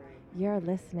You're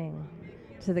listening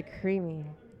to the Creamy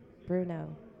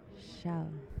Bruno Show.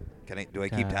 Do I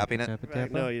keep tapping it?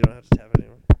 Right, no, you don't have to tap it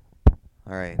anymore.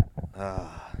 All right.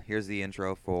 Here's the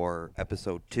intro for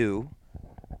episode 2.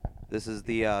 This is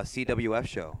the CWF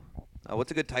show.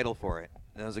 What's a good title for it?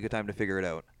 Now's a good time to figure it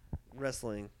out.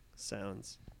 Wrestling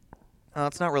sounds.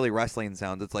 It's not really wrestling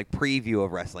sounds. It's like preview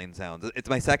of wrestling sounds. It's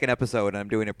my second episode, and I'm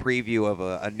doing a preview of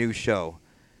a new show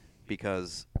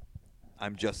because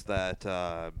I'm just that.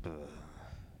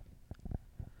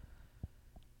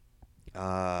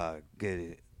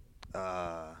 Good.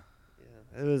 Yeah,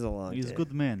 it was a long He's day.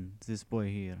 good man, this boy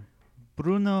here.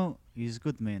 Bruno is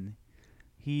good man.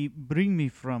 He bring me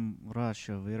from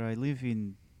Russia, where I live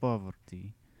in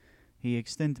poverty. He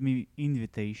extend me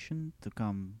invitation to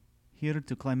come here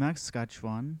to Climax,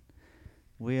 Saskatchewan,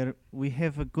 where we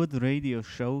have a good radio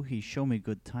show. He show me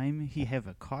good time. He have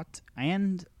a cot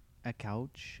and a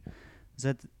couch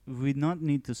that we not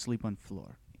need to sleep on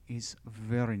floor. It's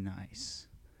very nice.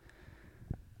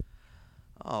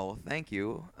 Oh, thank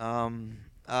you.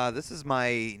 This is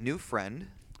my new friend.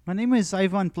 My name is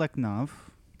Ivan Pleknov.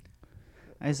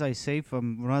 As I say,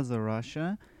 from Mother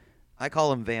Russia. I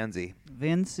call him Vanzi.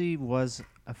 Vancy was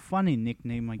a funny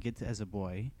nickname I get as a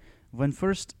boy. When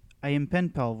first I am pen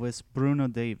pal with Bruno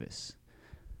Davis.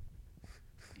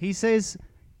 He says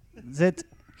that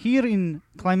here in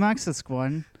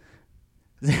Climaxasquan,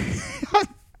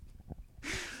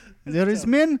 there is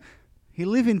men, he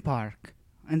live in park,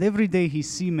 and every day he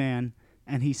see man,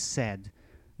 and he said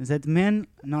that men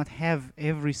not have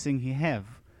everything he have.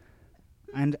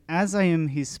 And as I am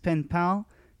his pen pal,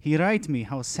 he write me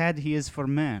how sad he is for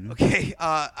man. Okay,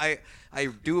 I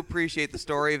do appreciate the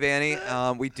story, Vanny.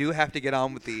 We do have to get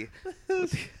on with the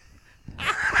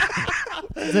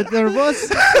That there was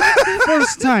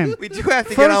first time. we do have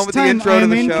to get on with the intro I to am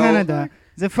the in show. Canada.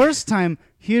 The first time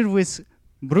here with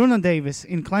Bruno Davis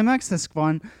in Climax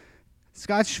Saskatchewan,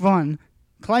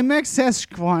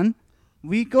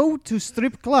 we go to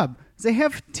strip club. They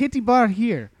have titty bar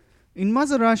here. In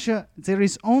Mother Russia, there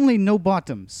is only no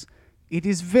bottoms. It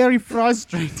is very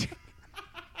frustrating.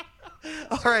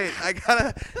 All right, I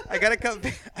gotta cut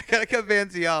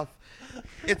Vancy off.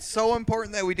 It's so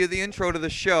important that we do the intro to the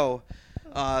show.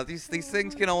 These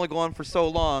things can only go on for so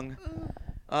long.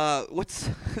 What's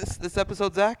this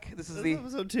episode, Zach? This is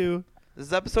episode 2. This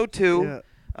is episode 2.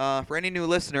 Yeah. For any new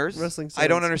listeners, Wrestling I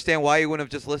don't sounds. understand why you wouldn't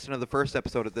have just listened to the first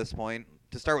episode at this point.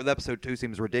 To start with episode 2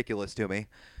 seems ridiculous to me.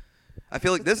 I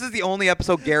feel like this is the only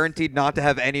episode guaranteed not to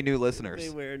have any new listeners. They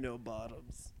wear no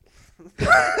bottoms.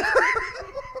 Fuck.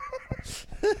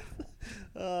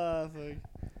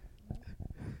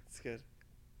 It's good.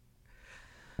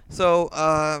 So,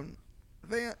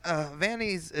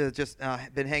 Vanny's just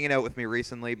been hanging out with me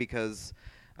recently because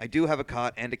I do have a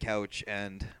cot and a couch,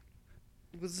 and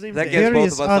What's his name? That Dan? gives both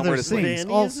Various of us somewhere other to sleep. things Vanny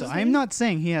is also. his I'm name? not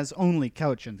saying he has only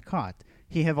couch and cot.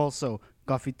 He have also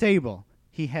coffee table.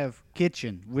 He have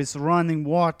kitchen with running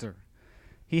water.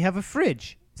 He have a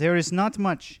fridge. There is not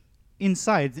much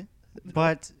inside,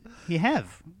 but he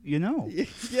have, yeah.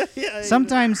 I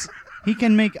Sometimes he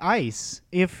can make ice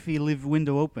if he leave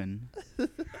window open.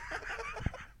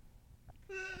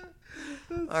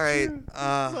 all right.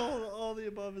 all the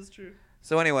above is true.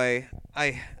 So anyway,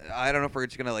 I don't know if we're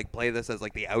just gonna like play this as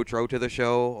like the outro to the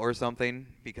show or something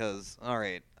because all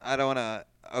right, I don't wanna.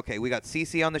 Okay, we got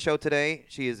Cece on the show today.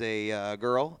 She is a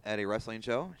girl at a wrestling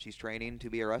show. She's training to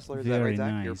be a wrestler. Is that Very right,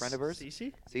 Zach? You're a nice. friend of hers.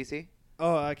 Cece? Cece,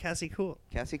 Oh, Cassie Cool.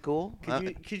 Cassie, cool.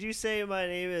 Could you say my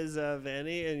name is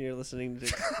Vanny and you're listening to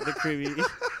the creepy?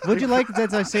 Would you like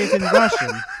that I say it in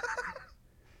Russian?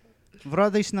 В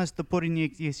радостность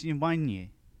топорник есть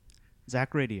внимание.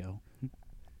 Zach Radio.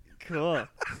 Cool.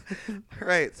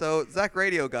 Right. So Zach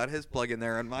Radio got his plug in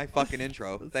there on my fucking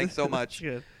intro. Thanks so much.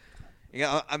 Good.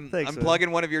 Yeah, I'm Thanks, man.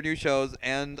 plugging one of your new shows,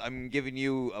 and I'm giving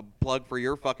you a plug for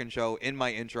your fucking show in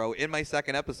my intro in my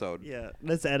second episode. Yeah,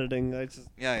 that's editing. I just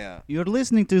Yeah. You're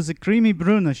listening to the Creamy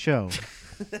Bruno Show.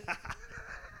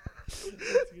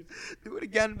 Do it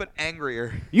again, but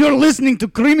angrier. You're listening to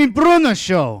Creamy Bruno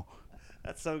Show.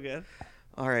 that's so good.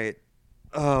 All right.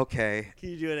 Okay. Can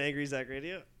you do an angry Zach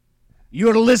Radio?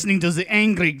 You're listening to the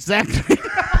angry Zach.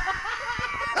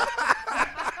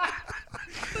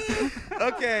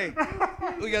 Okay.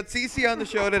 We got Cece on the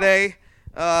show today.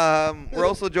 We're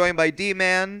also joined by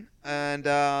D-Man, and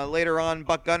later on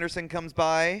Buck Gunderson comes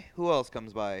by. Who else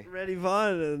comes by? Randy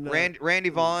Vaughn and Randy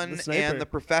Vaughn the sniper. and the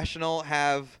professional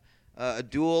have a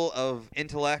duel of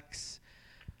intellects.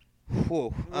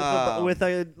 Whew. with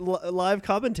a live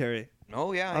commentary.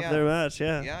 Oh yeah, of yeah. their match,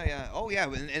 yeah. Yeah. Oh yeah,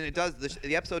 and it does.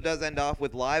 The episode does end off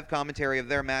with live commentary of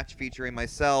their match featuring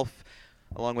myself,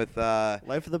 along with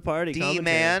Life of the party. commentary.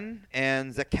 D-Man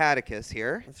and Zacatecus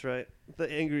here, That's right. The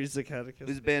angry Zacatecus.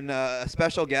 who's been a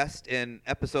special guest in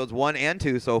episodes 1 and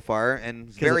 2 so far, and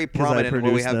very 'cause I prominent in what we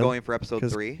produced have them. going for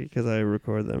episode 3. Because I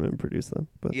record them and produce them.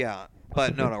 But Yeah,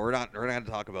 but no, we're not going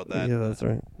to talk about that. Yeah, that's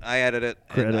right. I edit it,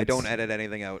 and I Credits. don't edit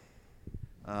anything out.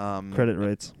 Credit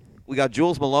rights. We got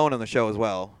Jules Malone on the show as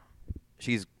well.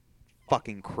 She's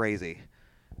fucking crazy.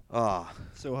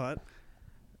 So hot.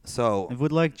 So I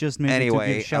would like just maybe to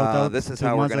anyway, give shout out this is to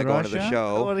how we're Mother going to go into the Russia, I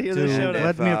show. want to hear to the shout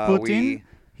out. Vladimir Putin. we-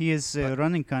 He is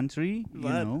running country, you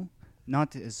Vlad. know,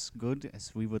 not as good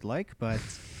as we would like, but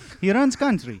he runs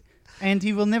country. And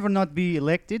he will never not be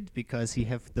elected because he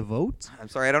have the vote. I'm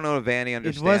sorry, I don't know if Vanny It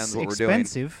understands was what we're doing.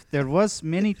 expensive. There was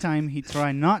many time he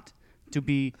tried not to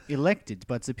be elected,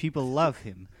 but the people love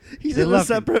him. He's They in a love him.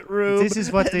 separate room. This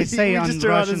is what they say we on just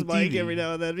turn on his Russian mic TV. every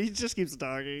now and then. He just keeps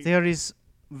talking. There is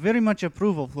very much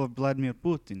approval for Vladimir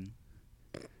Putin.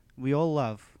 We all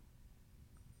love.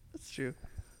 That's true.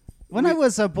 When I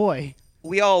was a boy,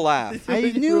 We all laugh. I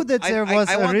knew that there was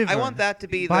I a want, river. I want that to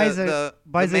be by the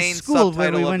by the main school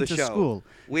where subtitle we of went the to show. school.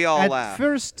 We all At laugh.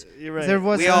 first, You're right. there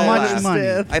was We all much laugh. money.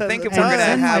 I think if And we're going to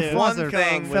then my have one father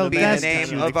thing felt be the name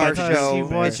destitute of our because he show,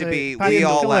 was it should a be patent We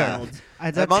All clerk. Laugh.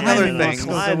 At that Among time other in things,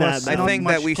 Moscow, there was I not think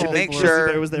much that we should call make for sure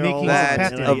Bear was there making all that along,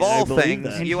 patent. and I of all believe things,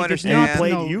 that. And you he did understand not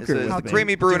played know euchre this is with the me.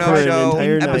 Creamy Bruno For an Show,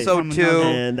 entire night. episode 2.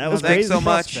 And that was Thanks crazy. so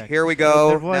much. Prospect. Here we There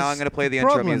go. was Now I'm going to play the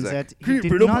intro problems music. that he Creamy did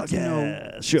Bruno not know.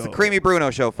 podcast show. It's the Creamy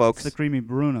Bruno Show, It's folks. the Creamy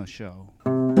Bruno Show.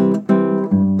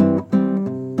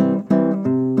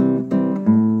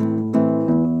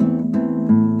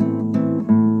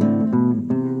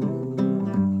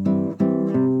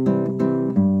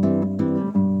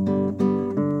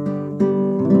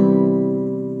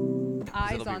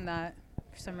 Eyes It'll be- on that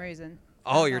for some reason.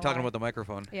 I Oh, don't you're know talking why. about the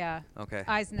microphone. Yeah. Okay.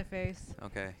 Eyes in the face.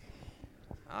 Okay.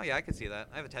 Oh, yeah, I can see that.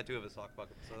 I have a tattoo of a sock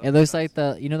bucket. So that It makes looks like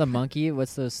sense. the monkey.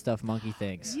 What's those stuffed monkey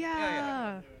things?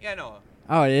 Yeah. Yeah, no.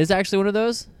 Oh, it is actually one of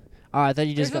those. Oh, I thought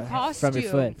you just There's a got from your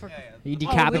costume foot. for- Yeah, yeah. You wait.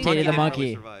 decapitated the didn't really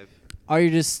monkey, survive. or you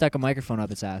just stuck a microphone up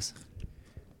its ass.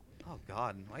 Oh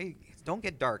God! Why? Don't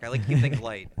get dark. I like to keep things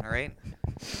light. All right.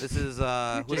 This is who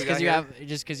Just do we got because you here? have,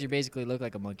 just because you basically look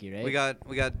like a monkey, right?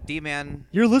 We got D-Man.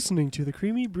 You're listening to the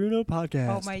Creamy Bruno podcast.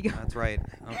 Oh my god. That's right.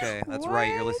 Okay, that's right.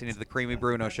 You're What? listening to the Creamy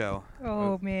Bruno Show.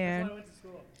 Oh man.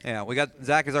 Yeah, we got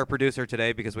Zach as our producer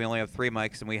today because we only have 3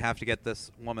 mics and we have to get this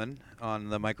woman on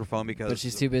the microphone because But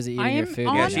she's too busy eating I your am food.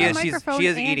 on Yeah, right she now. is- the she's- microphone she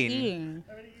is and eating.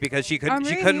 because she I'm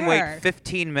she right couldn't wait here.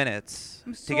 15 minutes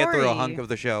I'm to get through a sorry. hunk of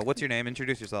the show. What's your name?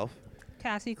 Introduce yourself.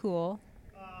 Cassie Cool.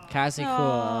 Cassie, cool.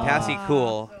 Aw. Cassie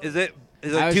Cool. Is it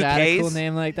I wish 2 I had a Ks? cool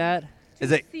name like that.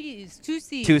 Is it C's. 2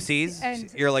 C's. 2 C's?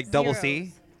 And You're like double C?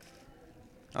 zeros.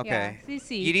 Okay. Yeah,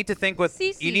 CC. You need to think with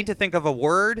CC. you need to think of a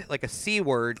word like a C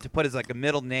word to put as like a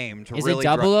middle name to Is really it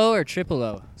double O or triple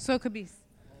O? So it could be.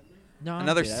 No,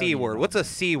 another dude, I don't C need word. one. What's a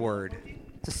C word?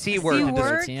 It's a C A word. C to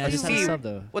word? I just had a C- sub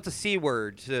though. What's a C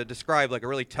word to describe like a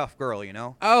really tough girl? You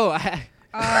know. Oh,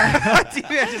 I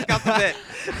just got the bit.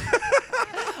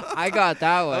 I got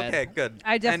that one. Okay, good.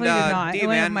 I definitely and, did not. It went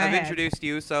D-Man, over my I've head. introduced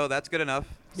you, so that's good enough.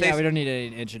 Yeah, Say- we don't need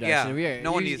an introduction. Yeah, We are,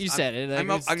 no one you, needs. You said it. Like,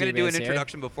 I'm it's going to do an 2 minutes here.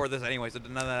 introduction before this anyway, so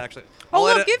none of that actually. Oh,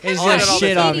 I'll look, give him He's I'll edit just all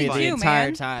shit this on out, me it's the fine. entire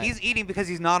man. time. He's eating because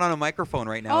he's not on a microphone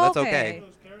right now. That's okay.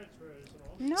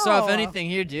 No. So if anything,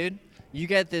 here, dude, you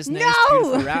get this nice, No!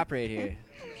 beautiful wrap right here.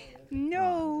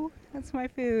 No, that's my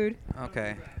food.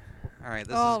 Okay. All right.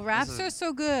 This Oh, is, raps this are is,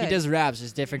 so good. He does raps,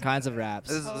 just different kinds of raps.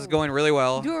 this is going really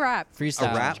well. Do a rap.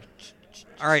 Freestyle. A rap?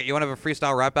 All right. You want to have a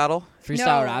freestyle rap battle?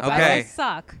 Freestyle no, rap. Okay. battle? I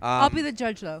suck. I'll Um, be the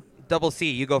judge though. Double C.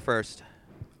 You go first.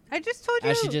 I just told you.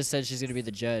 As she just said, she's gonna be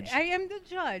the judge. I am the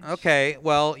judge. Okay.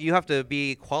 Well, you have to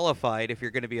be qualified if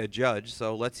you're going to be a judge.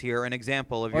 So let's hear an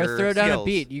example of Or your throw down a skills.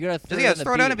 beat. You gotta throw Just, yeah, down just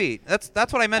throw down a beat. That's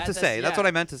what I meant to That's- say. That's yeah. what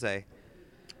I meant to say.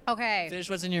 Okay. Finish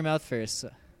what's in your mouth first.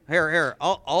 Here.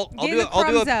 I'll Getting do the it. I'll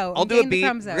do crumbs a out. I'll I'm do a getting the beat.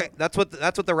 crumbs out. Great. That's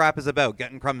what the rap is about.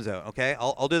 Getting crumbs out. Okay.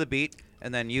 I'll do the beat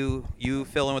and then you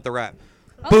fill in with the rap.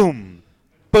 Oh. Boom,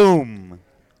 boom,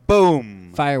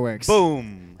 boom, Fireworks.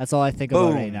 boom, That's all I think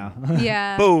about right Boom. now.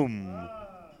 Yeah. boom,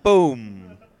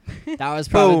 boom, That was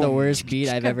probably the Boom. worst beat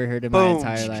I've ever heard in my Boom.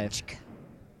 entire life.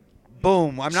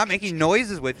 boom. I'm not making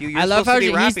noises with you. You're I love supposed how to be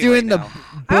he's rapping doing right the now.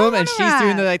 I don't boom and wanna she's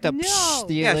doing the rap. like the No. psh,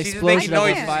 the Yeah, like, she's just making explosion of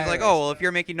noises. the She's fire. like, oh well, if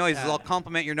you're making noises, Yeah. I'll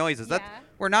compliment your noises. That Yeah.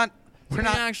 we're not. Put We're an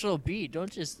not. actual beat.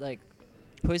 Don't just like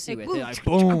pussy Like, with it. boom, Like chicka,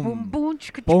 chicka, boom. boom,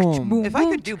 chicka, chicka, Boom. boom, If I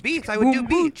boom, could do beats, I would do boom,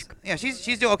 boom, beats. Yeah, she's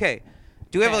doing okay.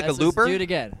 Do we have Yeah, like a let's looper? Do it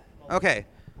again. Okay.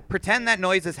 Pretend that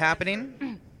noise is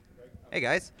happening. Hey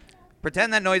guys.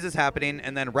 Pretend that noise is happening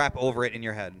and then rap over it in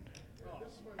your head.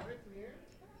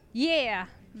 Yeah.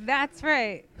 That's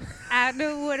right. I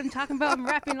know what I'm talking about. I'm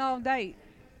rapping all night.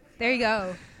 There you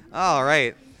go. All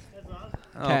right.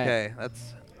 Okay. Okay,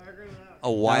 that's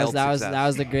a wild that success.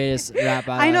 was the greatest rap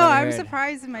battle I know. I've I'm ever heard.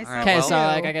 surprised in myself. Okay, well- so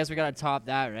like I guess we gotta top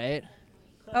that, right?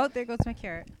 Oh, there goes my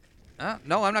carrot.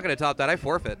 No, I'm not going to top that. I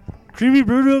forfeit. Creamy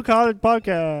Bruno College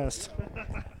Podcast.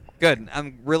 Good.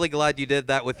 I'm really glad you did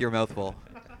that with your mouthful.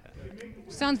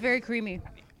 Sounds very creamy.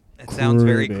 It sounds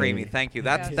very Creamy. creamy. Thank you.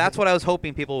 That's Yeah. that's what I was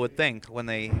hoping people would think when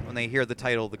they hear the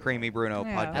title, the Creamy Bruno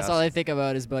Yeah. podcast. That's all I think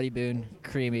about is Buddy Boone,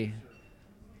 creamy.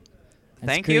 And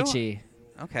Thank you. screechy.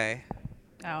 Okay.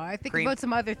 Oh, I think Cream- about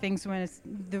some other things when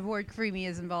the word creamy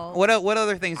is involved. What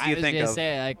other things do I you was think gonna of?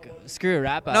 say like screw a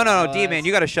rap No, battle. no, D-Man,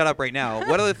 you got to shut up right now.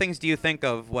 What other things do you think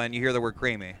of when you hear the word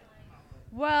creamy?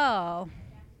 Well,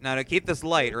 Now, to keep this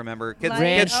light, remember, kids, Light,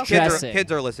 kids, okay. kids, are, dressing.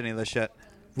 kids are listening to this shit.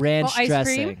 ranch Oh, ice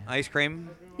dressing. cream? Ice cream,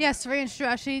 yes, ranch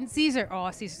dressing, Caesar.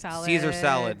 Oh, Caesar salad. Caesar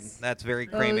salad. That's very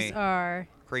creamy. Those are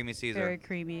Creamy Caesar. very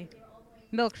creamy.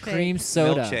 Milkshake. Cream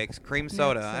soda. Milkshakes, cream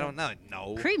soda. I soda. don't know.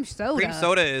 No. Cream soda. Cream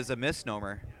soda is a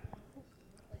misnomer.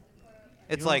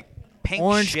 It's like pink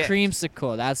Orange shit.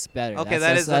 creamsicle. That's better. Okay,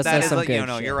 that's, that is some like, good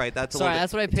no, shit. you're right. That's a Sorry, little bit,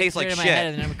 that's what I it tastes pictured like in my shit.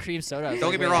 head, and then cream soda. I was Don't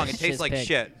like, get me wait, wrong, that it tastes shit's like pink.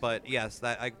 shit, but yes,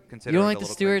 that I consider. You don't it like a the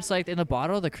little Stewart's like in the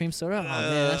bottle, the cream soda? Oh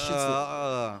man, that shit's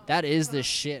Ugh. that is the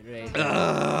shit right there.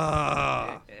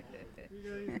 Ugh.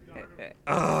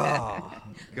 Oh,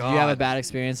 Did you have a bad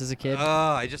experience as a kid?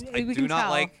 I We do can not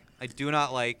tell.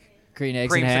 like Green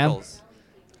eggs and ham. creamsicles.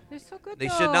 They're so good. They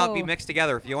should not be though. mixed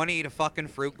together. If you want to eat a fucking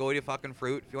fruit, go eat a fucking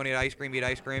fruit. If you want to eat ice cream, eat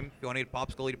ice cream. If you want to eat a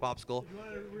popsicle, eat a popsicle. You want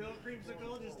a real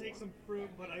creamsicle? Just take some fruit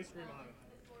and put ice cream on it.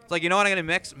 It's like, you know what? I'm gonna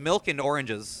mix milk and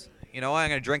oranges. You know what? I'm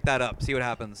gonna drink that up. See what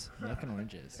happens. Milk and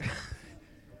oranges.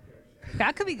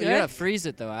 That could be But you gotta good. freeze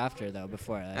it though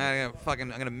before. Like, I'm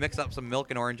gonna mix up some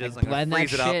milk and oranges. like I'm gonna blend that freeze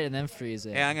shit it up. and then freeze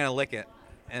it. Yeah, I'm gonna lick it,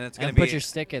 and it's gonna and be. put your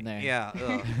stick in there. Yeah.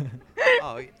 Ugh.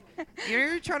 Oh,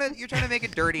 you're trying to make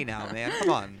it dirty now, man. Come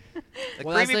on. The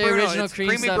Well, that's Creamy the Bruno, original it's cream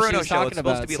Creamy stuff she Bruno was show. talking It's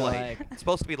supposed to be about, so, light. like- It's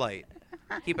supposed to be light.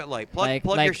 Keep it light. Plug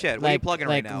your shit. What are you plugging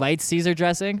like right now? light Caesar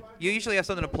dressing? You usually have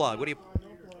something to plug. What do you?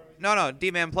 No,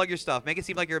 D-man, plug your stuff. Make it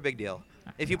seem like you're a big deal.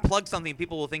 If you plug something,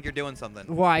 people will think you're doing something.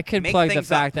 Well, I could Make plug the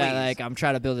things up, fact that please. like I'm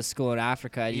trying to build a school in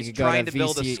Africa. You He's could go trying to to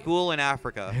build a VC. school in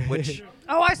Africa, which,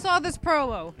 Oh, I saw this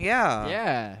promo. yeah,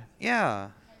 Yeah. yeah,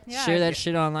 Yeah, Share that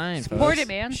shit online. Support folks. it,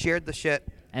 man. shared the shit.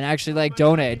 And actually like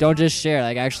donate. Don't just share.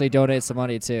 Like actually donate some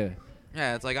money too.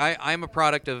 Yeah, it's like I'm a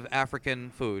product of African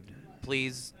food.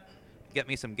 Please get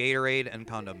me some Gatorade and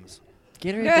condoms.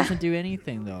 Gatorade doesn't do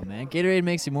anything though, man. Gatorade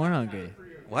makes you more hungry.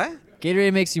 What?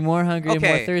 Gatorade makes you more hungry and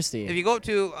more thirsty. If you go up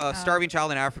to a starving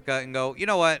child in Africa and go, you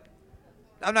know what?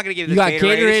 I'm not gonna give you this got Gatorade. It's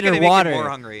Gatorade gonna or make water. you more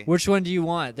hungry. Which one do you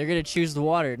want? They're gonna choose the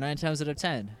water 9 times out of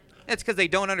 10. It's because they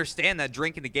don't understand that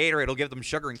drinking the Gatorade will give them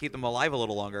sugar and keep them alive a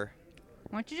little longer.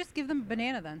 Why don't you just give them a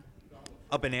banana then?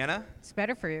 A banana? It's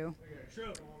better for you.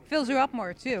 Fills you up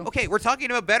more too. Okay, we're talking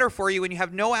about better for you when you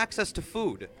have no access to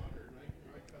food.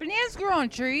 Bananas grow on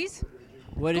trees.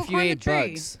 What Go if you climb a ate tree.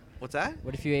 bugs? What's that?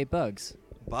 What if you ate bugs?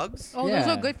 Bugs? Oh, those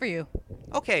Yeah. are good for you.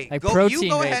 Okay, Like you protein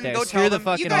go right ahead there. and go Screw tell the them.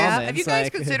 fucking You guys, have almonds, you guys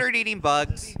like- considered eating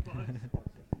bugs?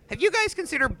 Have you guys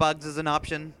considered bugs as an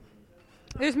option?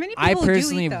 There's many people I who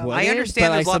personally do eat them. would. I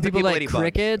understand but there's like lots some of people people that like eat bugs.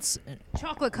 crickets.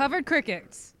 Chocolate covered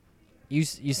crickets. You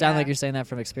sound Yeah. like you're saying that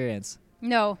from experience.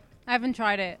 No, I haven't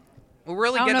tried it. We're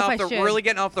really I don't getting know off if I the should. we're really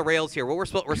getting off the rails here. What we're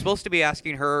supposed to be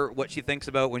asking her what she thinks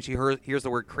about when she hears the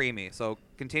word creamy. So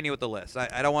continue with the list.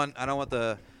 I don't want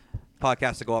the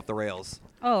podcast to go off the rails.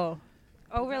 Oh.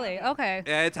 Oh, really? Okay.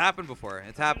 Yeah, it's happened before.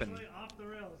 It's happened. Off the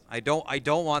rails. I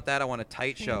don't want that. I want a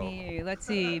tight show. Creamy. Let's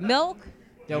see. Milk.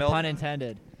 No Milk. pun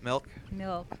intended. Milk,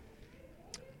 Milk.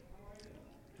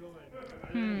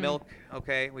 milk.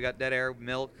 Okay, we got dead air.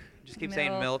 Milk. Just keep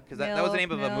saying milk because that was the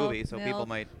name of a milk, movie, so people milk.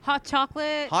 might. Hot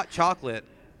chocolate. Hot chocolate.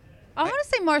 I want to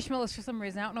say marshmallows for some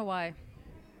reason. I don't know why.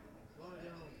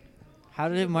 How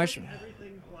did it march?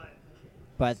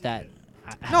 But that.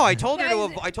 No, I told her to.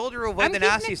 Guys, I told her to avoid I'm the keeping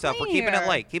nasty it stuff. We're clean keeping it here.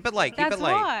 light. Keep it light. Keep That's it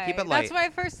light. why. Keep it light. That's what I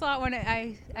first thought when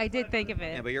I did think of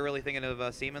it. Yeah, but you're really thinking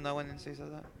of semen though when she says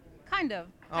that. Kind of.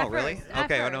 Oh, At really? first, at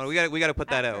Okay. Oh no, first. we got to put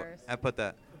that At out. first. I put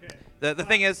that. The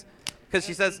thing is, because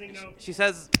she says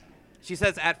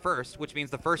at first, which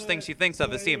means the first thing she thinks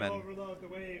of is semen.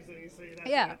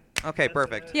 Yeah. Okay,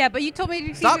 perfect. Yeah, but you told me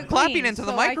to Stop keep it clapping clean, into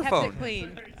the so I kept it microphone.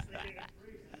 clean.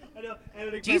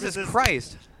 Jesus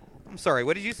Christ. I'm sorry.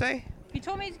 What did you say? You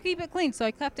told me to keep it clean, so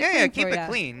I kept it Yeah, clean yeah. for Keep it ya.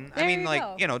 clean. I There mean, you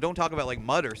like go. don't talk about like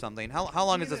mud or something. How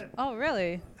long has this? Oh,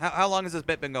 really? How long has this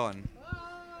bit been going?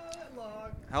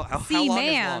 How Sea long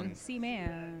man. is long? Sea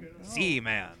man. Oh. Sea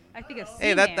man. I think of sea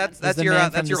Hey, man. that's He's the your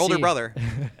man that's from your the older sea. brother.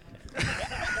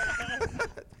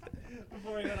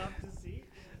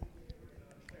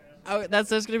 Oh, that's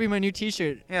gonna be my new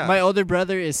T-shirt. Yeah. My older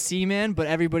brother is C-Man, but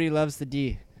everybody loves the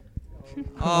D.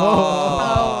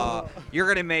 Oh. You're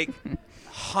going to make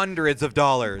hundreds of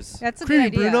dollars. That's a Creamy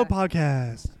good idea. Bruno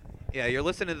podcast. Yeah, you're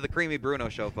listening to the Creamy Bruno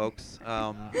show, folks.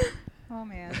 Oh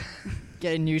man.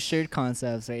 Getting new shirt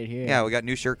concepts right here. Yeah, we got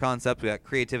new shirt concepts. We got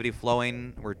creativity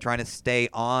flowing. We're trying to stay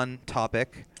on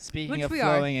topic. Speaking Which of we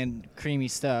are. flowing and creamy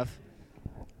stuff,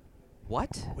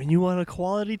 What? When you want a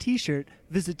quality T-shirt,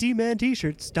 visit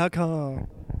dmantshirts.com.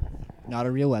 not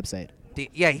a real website.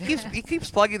 Yeah, he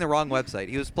keeps plugging the wrong website.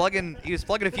 He was plugging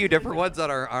a few different ones on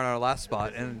our last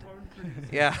spot, and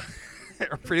yeah,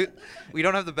 we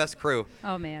don't have the best crew.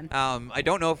 Oh man. I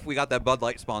don't know if we got that Bud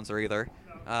Light sponsor either.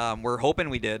 We're hoping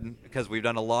we did because we've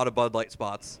done a lot of Bud Light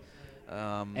spots.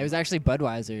 It was actually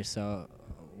Budweiser, so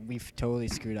we've totally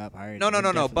screwed up hard. No. We're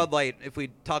definitely- Bud Light. If we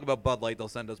talk about Bud Light, they'll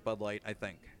send us Bud Light, I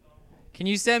think. Can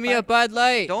you send me a Bud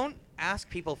Light? Don't ask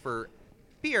people for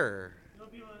beer.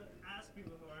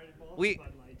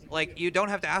 You don't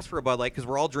have to ask for a Bud Light because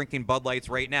we're all drinking Bud Lights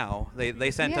right now.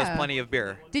 They sent us Yeah. plenty of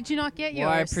beer. Did you not get Well,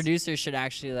 our yours? producer should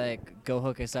actually go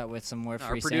hook us up with some more Our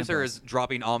free producer samples. is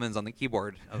dropping almonds on the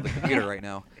keyboard of the computer right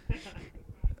now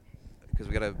because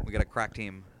we got a crack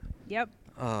team. Yep.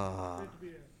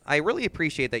 I really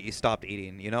appreciate that you stopped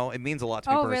eating. You know, it means a lot to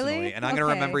me Oh, personally, really? and I'm gonna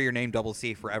Okay. remember your name Double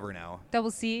C forever now. Double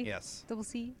C. Yes, Double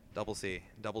C. Double C.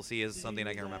 Double C is something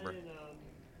I can remember.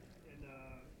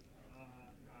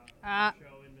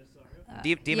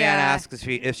 D-Man yeah. asks if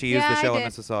she used Yeah, the I show in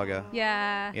did. Mississauga.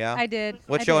 Yeah. Yeah? I did.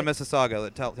 What I show in did.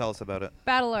 Mississauga? Tell us about it.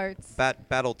 Battle Arts.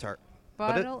 Battle Tart.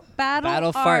 What it-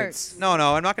 Battle farts. No,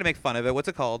 I'm not gonna make fun of it. What's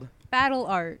it called? Battle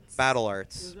Arts. Battle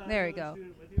Arts. There we go.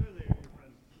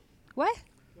 What?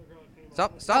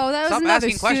 Stop Oh, that was stop another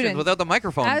asking questions student. without the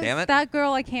microphone, damn it. That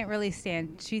girl I can't really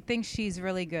stand. She thinks she's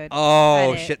really good.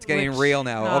 Oh, at it, shit's getting which real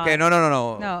now. not. Okay, no.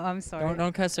 No, I'm sorry.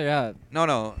 Don't cuss her out.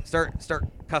 No. Start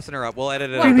cussing her up. We'll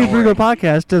edit it out. Creamy Don't Bruno worry.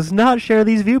 podcast does not share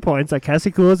these viewpoints that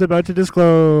Cassie Cool is about to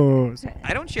disclose.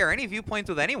 I don't share any viewpoints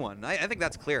with anyone. I think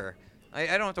that's clear. I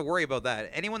don't have to worry about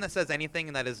that. Anyone that says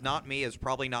anything that is not me is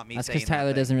probably not me That's saying because Tyler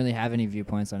that thing. doesn't really have any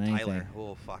viewpoints on anything. Tyler.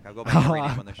 Oh, fuck. I'll go back every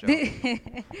name on the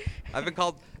show. I've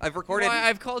recorded. Well,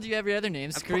 I've called you every other name.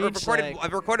 I've Screech.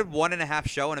 recorded 1.5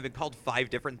 show, and I've been called 5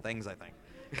 different things, I think.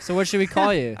 So what should we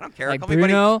call you? I don't care. Like Call me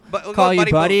Buddy- Bruno, we'll call go you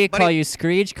Buddy Buddy, Boone. call you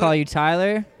Screech, call you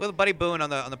Tyler. With Buddy Boone on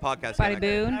the podcast. Buddy yeah,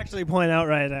 Boone. Actually, point out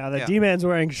right now that Yeah. D-Man's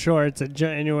wearing shorts at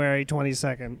January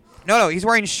 22nd. No, he's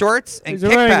wearing shorts and He's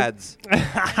kick wearing- pads. Look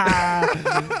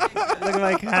at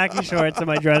my khaki shorts and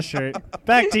my dress shirt.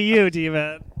 Back to you,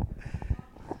 D-Man.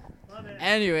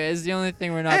 Anyways, the only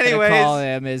thing we're not gonna Anyways, call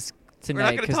him is not tonight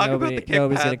gonna because talk about nobody, the kick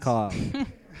nobody's gonna pads. call him.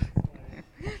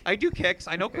 I do kicks.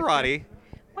 I know karate.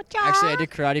 Actually, I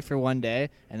did karate for one day,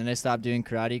 and then I stopped doing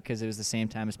karate because it was the same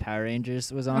time as Power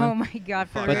Rangers was on. Oh my God!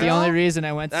 For Fuck. But the real? only reason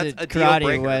I went That's to a deal karate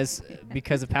breaker. was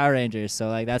because of Power Rangers. So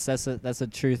that's a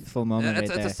truthful moment That's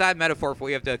right a there. sad metaphor for what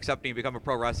you have to accept when you become a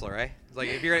pro wrestler, right? It's like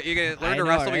if you're gonna learn I to know,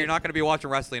 wrestle, but right? you're not gonna be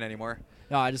watching wrestling anymore.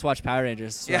 No, I just watch Power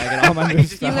Rangers. So Yeah. I get all my You moves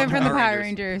just- You from. learn from the Power Power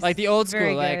Rangers. Rangers. Like the old school,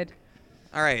 Very like- good.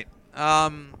 All right.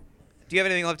 Do you have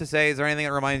anything left to say? Is there anything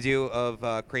that reminds you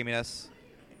of creaminess?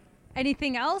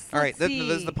 Anything else? All right. Let's This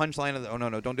is see. the punchline of the. Oh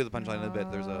no, don't do the punchline of the bit.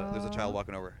 There's a child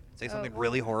walking over. Say something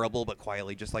really horrible, but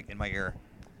quietly, just like in my ear.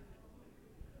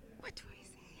 What do I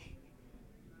say?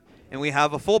 And we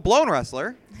have a full-blown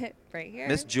wrestler, Right here.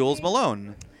 Miss Jules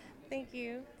Malone. Thank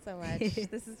you so much.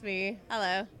 This is me.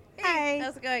 Hello. Hey, Hi.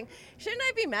 how's it going? Shouldn't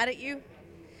I be mad at you?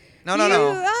 No.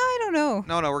 I don't know.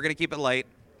 No, we're gonna keep it light.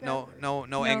 No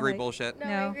angry like- bullshit. No,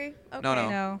 No. angry? Okay. No.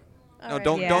 No. All No, right.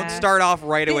 don't Yeah. start off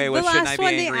right away the with shouldn't I last be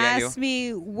one they angry at you? asked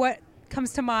me what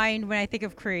comes to mind when I think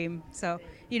of cream. So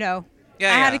Yeah, I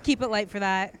had yeah. to keep it light for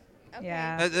that. Okay.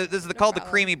 Yeah. This is called the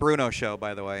problem. Creamy Bruno Show,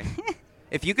 by the way.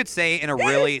 If you could say in a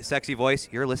really sexy voice,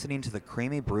 "You're listening to the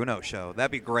Creamy Bruno Show,"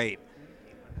 that'd be great.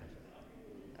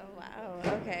 Oh wow.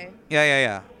 Okay.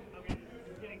 Yeah.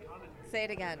 Say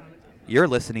it again. You're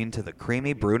listening to the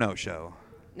Creamy Bruno Show.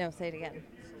 No, say it again.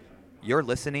 You're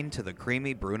listening to the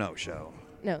Creamy Bruno Show.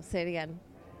 No, say it again.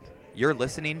 You're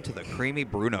listening to the Creamy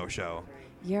Bruno Show.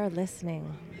 You're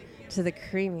listening to the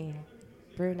Creamy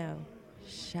Bruno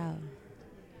Show.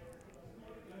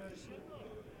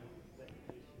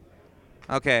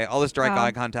 Okay, all this direct Wow.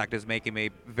 eye contact is making me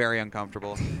very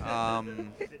uncomfortable.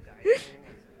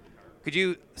 Could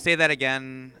you say that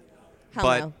again? Hell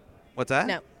but no. what's that?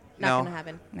 No. No. Not gonna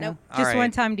happen. No. Nope. All Just right.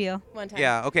 one time deal. One time.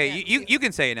 Yeah. Okay. Yeah. You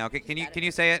can say it now. Can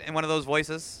you say it in one of those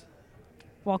voices?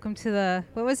 Welcome to the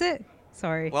what was it?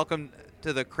 Sorry. Welcome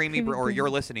to the Creamy, Creamy or you're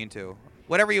Bruno. listening to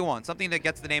whatever you want. Something that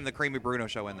gets the name the Creamy Bruno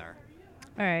Show in there.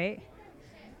 All right.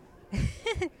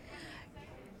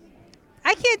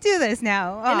 I can't do this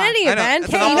now. In any I know, event,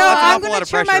 it's an hey, awful- no, that's an I'm awful lot gonna of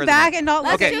turn pressure, my isn't back it? and not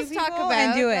let's Okay. just talk people about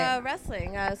and do it.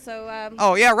 wrestling.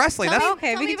 Oh yeah, wrestling. tell That's me,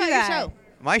 Okay, tell we me can do about that. your show.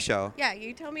 my show. Yeah,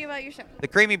 you tell me about your show. The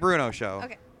Creamy Bruno Show.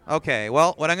 Okay. Okay.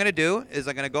 Well, what I'm gonna do is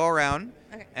I'm gonna go around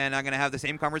Okay. and I'm gonna have the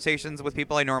same conversations with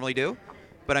people I normally do,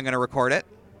 but I'm gonna record it,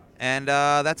 and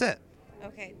that's it.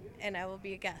 Okay, and I will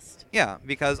be a guest. Yeah,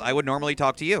 because I would normally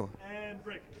talk to you. And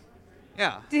break.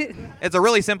 Yeah. Did- It's a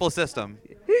really simple system.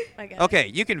 I guess. Okay,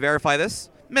 you can verify this.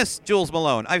 Miss Jules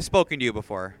Malone, I've spoken to you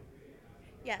before.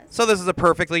 Yes. So this is a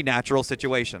perfectly natural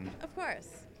situation. Of course.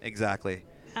 Exactly.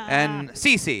 And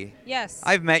Cece, Yes.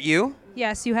 I've met you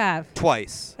Yes, you have.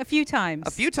 twice. A few times.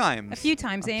 A few times. A few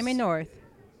times, Amy North.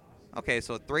 Okay,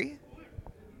 so 3?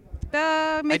 Make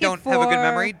I it don't four. have a good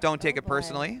memory. Don't take Oh, it boy.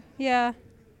 personally. Yeah.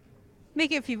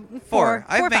 Make it a few. 4.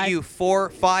 I've Four, met five. you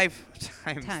 5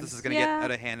 times. Times. This is going to Yeah. get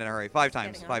out of hand in a hurry. 5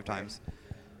 times. Getting 5 awkward. times.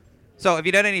 So have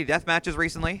you done any death matches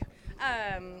recently?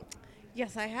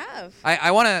 Yes, I have.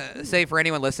 I want to say for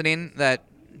anyone listening that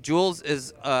Jules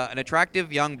is an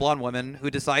attractive young blonde woman who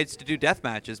decides to do death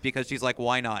matches because she's like,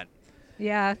 why not?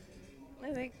 Yeah.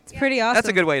 I think It's pretty awesome. That's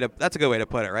a good way to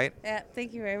put it, right? Yeah,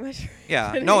 thank you very much. for Yeah.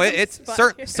 putting No, me on the it's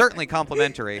spot here. certainly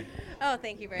complimentary. Oh,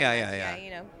 thank you very Yeah, much. yeah. You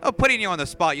know. Oh, putting you on the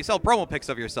spot. You sell promo pics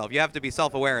of yourself. You have to be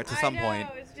self-aware to some I know, point.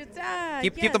 It's just,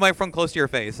 Keep the yes. microphone close to your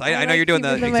face. I know like you're doing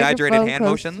the keeping the exaggerated microphone hand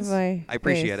close to motions. my I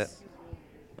appreciate face.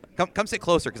 it. Come sit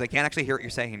closer because I can't actually hear what you're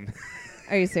saying.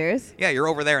 Are you serious? Yeah, you're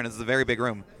over there and it's a very big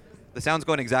room. The sound's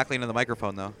going exactly into the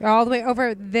microphone though. You're all the way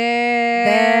over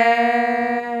there.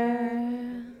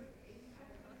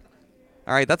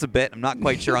 All right, that's a bit. I'm not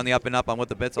quite sure on the up and up on what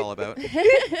the bit's all about.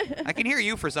 I can hear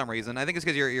you for some reason. I think it's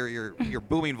because your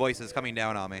booming voice is coming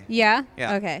down on me. Yeah.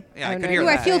 Yeah. Okay. Yeah, I don't could know hear Ooh,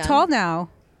 what's that. I feel going tall on. now.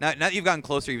 Now that you've gotten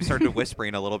closer, you've started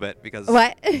whispering a little bit because.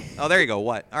 What? Oh, there you go.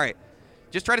 What? All right.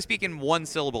 Just try to speak in one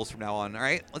syllables from now on. All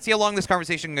right. Let's see how long this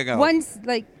conversation can go. One's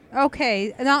like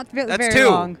okay, not That's very 2.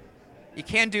 long. You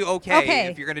can do okay, Okay.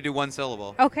 if you're going to do one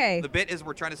syllable. Okay. The bit is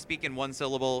we're trying to speak in one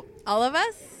syllable. All of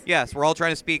us? Yes, we're all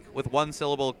trying to speak with one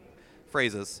syllable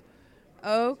phrases.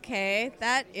 Okay,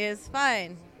 that is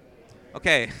fine.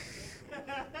 Okay.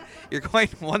 You're going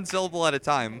one syllable at a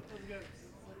time.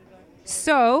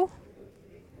 So,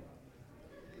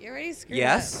 You already screwed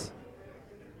Yes.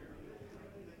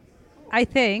 I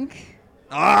think.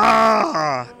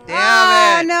 Ah, Oh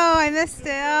damn it. no, I messed it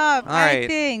up. All I right.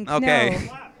 think. Okay.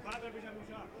 No.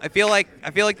 I feel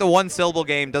like the one syllable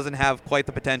game doesn't have quite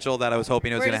the potential that I was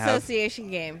hoping it was Word going to have.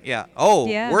 association game. Yeah. Oh,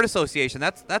 Yeah. word association.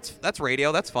 That's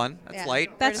radio. That's fun. That's Yeah.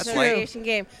 light. That's Word true. light. association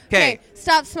game. 'Kay.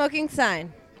 Stop smoking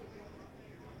sign.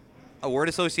 A word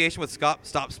association with stop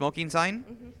smoking sign.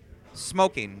 Mm-hmm.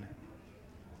 Smoking.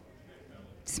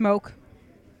 Smoke.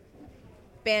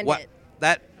 Bandit. What?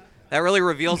 That really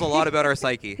reveals a lot about our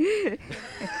psyche.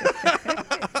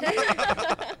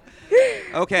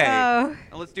 Okay. Oh.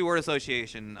 Now let's do word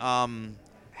association.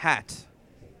 Hat.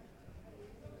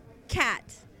 Cat.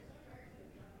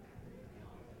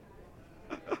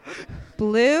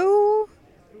 Blue.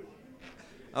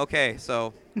 Okay,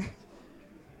 so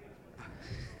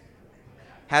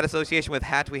hat association with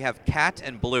hat, we have cat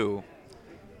and blue.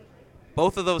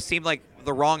 Both of those seem like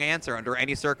the wrong answer under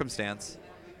any circumstance.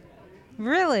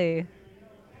 Really?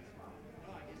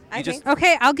 I You just- think.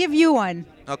 Okay, I'll give you one.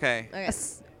 Okay. Okay.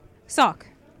 Sock.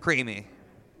 Creamy.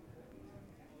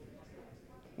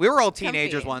 We were all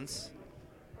teenagers Comfy. once.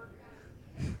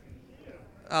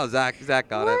 Oh, Zach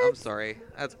got it. I'm What? sorry.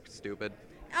 That's stupid.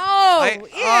 Oh, I- ew.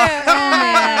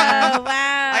 man.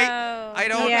 Wow. I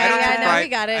don't. Yeah, I don't yeah, take now pride- we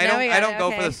got it, I now don't. we I got don't it, go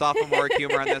for okay. the sophomore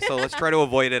humor on this, so let's try to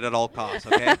avoid it at all costs.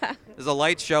 Okay. There's a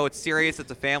light show. It's serious.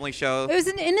 It's a family show. It was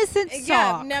an innocent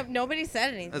Yeah, sock. no, nobody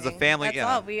said anything. As a family, That's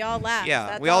yeah. all. We all laughed. Yeah,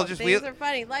 That's we all all. just- Things we- are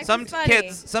funny. Life Some is funny.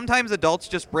 kids, sometimes adults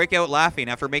just break out laughing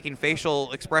after making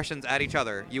facial expressions at each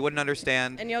other. You wouldn't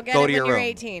understand. And you'll get Go it to when your you're room.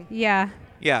 18. Yeah.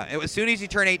 Yeah, as soon as you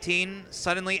turn 18,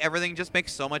 suddenly everything just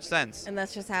makes so much sense. And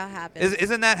that's just how it happens.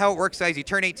 Isn't that how it works, guys? You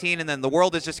turn 18, and then the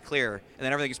world is just clear, and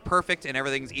then everything's perfect, and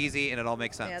everything's easy, and it all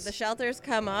makes sense. Yeah, the shelters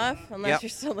come off unless Yep. you're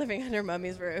still living under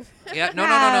mommy's roof. Yeah, no.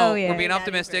 Oh, yeah. We're being Daddy's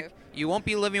optimistic. roof. You won't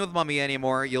be living with mommy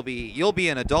anymore. You'll be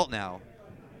an adult now.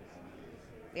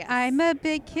 Yes. I'm a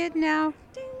big kid now.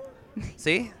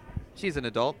 See? She's an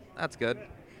adult. That's good.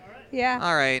 Yeah.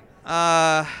 All right.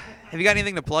 Have you got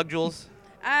anything to plug, Jules?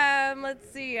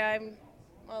 Let's see.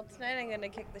 Well, tonight I'm gonna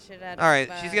kick the shit out of. All right.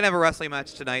 She's gonna have a wrestling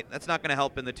match tonight. That's not gonna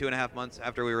help in the 2.5 months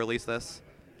after we release this.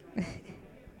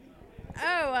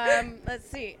 Let's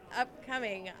see.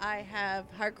 Upcoming, I have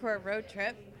Hardcore Road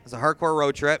Trip. It's a hardcore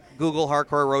road trip. Google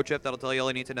hardcore road trip. That'll tell you all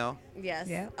you need to know. Yes.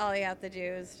 Yeah. All you have to do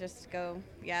is just go,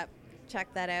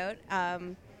 check that out.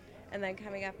 And then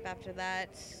coming up after that,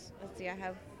 let's see, I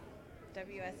have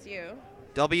WSU.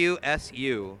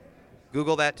 WSU.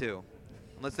 Google that too.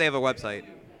 Unless they have a website.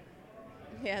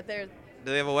 Yeah, there's.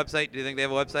 Do they have a website? Do you think they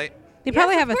have a website? They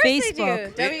probably have a They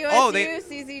Facebook. do. WSU, Oh,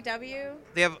 CZW.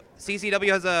 They have CCW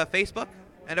has a Facebook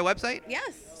and a website?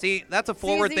 Yes. See, that's a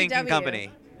forward-thinking CZW.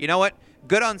 company. You know what?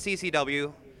 Good on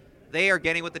CCW. They are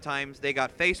getting with the times. They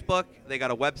got Facebook. They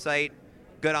got a website.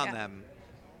 Good on Yeah. them.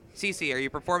 CC, are you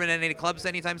performing in any clubs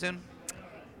anytime soon?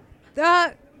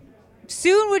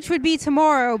 Soon, which would be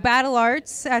tomorrow, Battle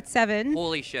Arts at 7.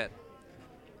 Holy shit.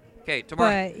 Okay,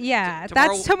 tomorrow. But yeah, T-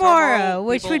 that's tomorrow tomorrow,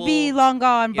 which people would be will- long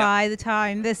gone Yeah. by the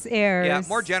time this airs. Yeah,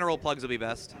 more general plugs will be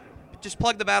best. Just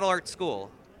plug the Battle Arts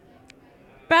School.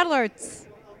 Battle Arts.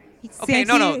 Okay,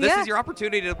 no. Santee- This yeah. is your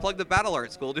opportunity to plug the Battle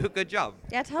Arts School. Do a good job.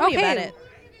 Yeah, tell me about Okay. it.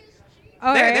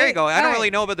 All There you right, go. I all don't right.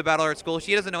 really know about the Battle Arts School.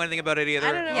 She doesn't know anything about it either.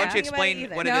 I don't know Why don't you anything about it explain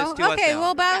either. what No? it is to us Okay, now?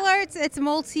 well, Battle Arts, it's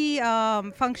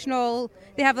multi-functional.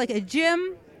 They have like a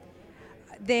gym.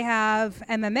 They have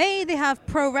MMA. They have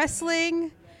pro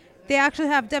wrestling. They actually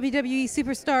have WWE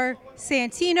superstar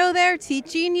Santino there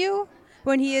teaching you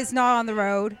when he is not on the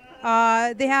road.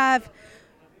 They have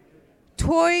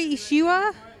Toy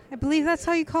Ishiwa. I believe that's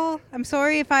how you call. I'm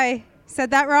sorry if I said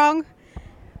that wrong.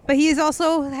 But he is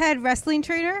also head wrestling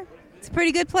trainer. It's a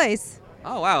pretty good place.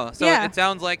 Oh, wow. So Yeah. it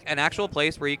sounds like an actual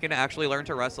place where you can actually learn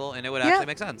to wrestle, and it would Yeah. actually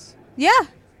make sense. Yeah.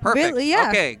 Perfect. Really, yeah.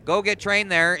 Okay, go get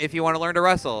trained there if you want to learn to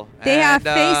wrestle. They have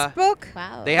And, Facebook.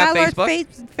 Wow. They have Battle Arts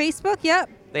Facebook? Facebook, yep.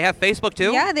 They have Facebook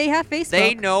too? Yeah, they have Facebook.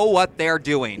 They know what they're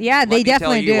doing. Yeah, Let they me tell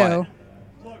definitely you do.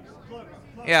 what.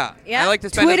 Yeah. Yeah. I like to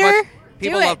spend Twitter, as much.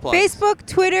 People do love it. plugs. Facebook,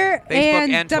 Twitter, Facebook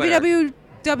and Twitter.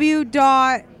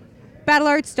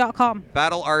 www.battlearts.com.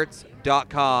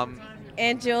 Battlearts.com.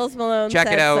 And Jules Malone Check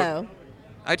said it out. so.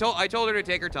 I told her to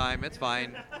take her time. It's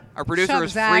fine. Our producer Shut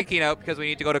is Zach. freaking out because we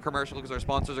need to go to commercial because our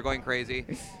sponsors are going crazy.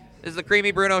 This is the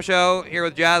Creamy Bruno Show here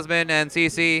with Jasmine and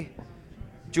Cece.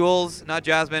 Jules, not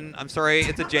Jasmine. I'm sorry.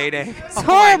 It's a J day. It's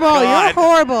horrible. You're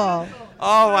horrible.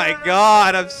 Oh my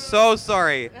God. I'm so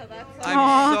sorry. I'm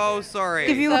Aw. so sorry.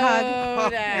 Give you a hug. Oh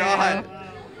God.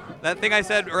 That thing I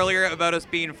said earlier about us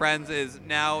being friends is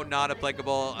now not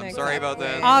applicable. I'm sorry about this.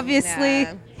 Exactly. Obviously.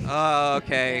 Nah,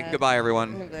 Okay. Yeah. Goodbye, I'm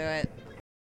everyone. gonna do it.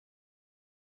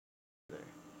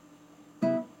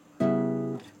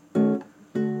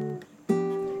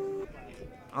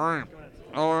 All right.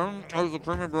 That was the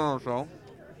Creamy Bruno Show.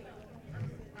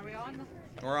 Are we on?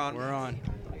 We're on. We're on.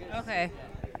 Okay.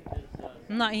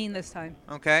 I'm not eating this time.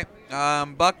 Okay.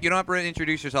 Buck, you don't have to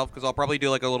introduce yourself because I'll probably do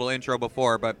like a little intro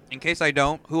before, but in case I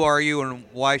don't, who are you and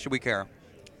why should we care?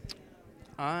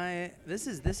 This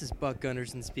is Buck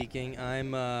Gunderson speaking.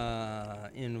 I'm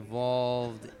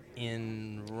involved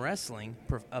in wrestling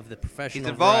of the professional. He's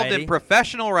involved variety. in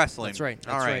professional wrestling. That's right.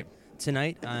 All right.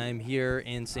 Tonight I'm here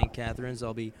in St. Catharines.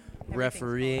 I'll be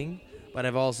refereeing, but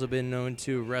I've also been known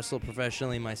to wrestle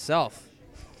professionally myself.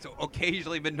 So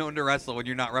occasionally been known to wrestle when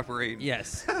you're not refereeing.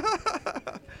 Yes.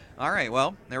 All right.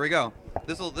 Well, there we go.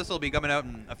 This will be coming out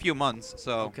in a few months,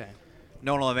 so Okay.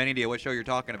 no one will have any idea what show you're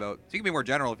talking about. So you can be more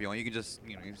general if you want. You can just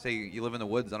you say you live in the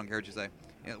woods. I don't care what you say.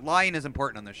 Lying is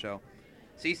important on this show.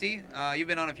 Cece, you've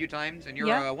been on a few times, and you're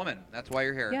Yeah. a woman. That's why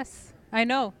you're here. Yes, I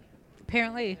know.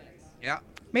 Apparently. Yeah.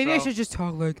 Maybe I So- should just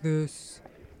talk like this.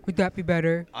 Would that be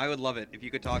better? I would love it if you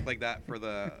could talk like that for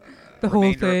the The whole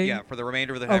remainder, thing? Yeah, for the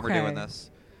remainder of the time we're doing Okay. this.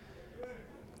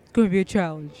 It's going to be a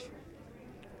challenge.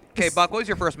 Okay, Buck, what was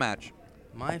your first match?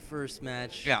 My first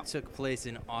match Yeah. took place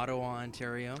in Ottawa,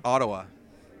 Ontario. Ottawa.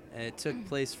 It took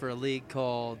place for a league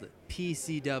called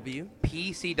PCW.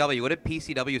 PCW. What did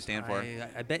PCW stand for?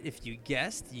 I bet if you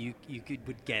guessed, you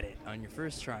would get it on your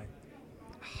first try.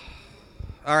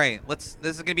 All right, this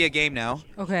is gonna be a game now.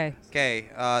 Okay. Okay,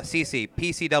 CC,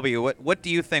 PCW. What do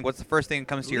you think? What's the first thing that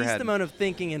comes to your Least head? amount of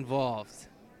thinking involved.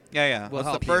 Yeah. will What's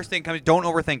help the you. first thing comes? Don't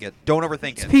overthink it. Don't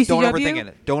overthink it. It's Don't PCW? overthink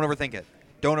it. Don't overthink it.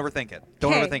 Don't overthink it.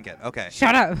 Don't Okay. overthink it. Okay.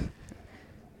 Shut up.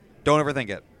 Don't overthink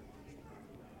it.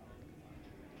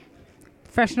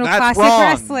 Professional That's classic wrong.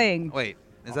 wrestling. Wait,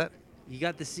 is that You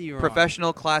got the C wrong.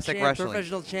 professional classic wrestling?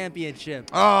 Professional championship.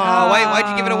 Oh, why'd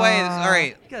you give it away? All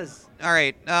right. Because All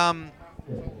right. I'm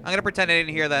gonna pretend I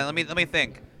didn't hear that. Let me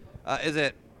think. Is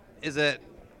it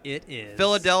it is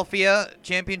Philadelphia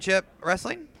Championship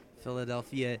Wrestling?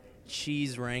 Philadelphia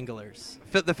Cheese Wranglers.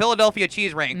 The Philadelphia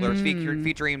Cheese Wranglers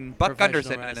featuring Buck Professional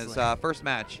Gunderson in his wrestling. First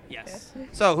match. Yes.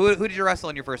 So who did you wrestle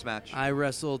in your first match? I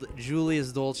wrestled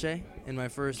Julius Dolce in my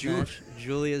first match.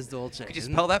 Julius Dolce. Could you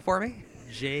spell that for me?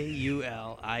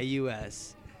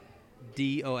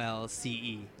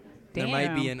 JuliusDolce. There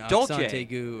might be an Dolce. accent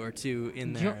aigu or two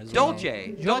in there as well.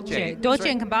 Dolce. Dolce Dolce.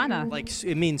 and Gabbana. Like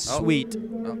it means sweet.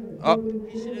 Oh,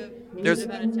 there's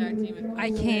I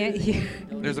can't hear.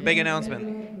 there's a big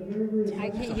announcement. I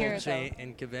can't hear it though. Dolce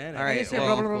and Gabbana. All right. just hear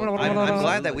Well, blah, blah, blah, blah, I'm blah, blah.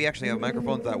 glad that we actually have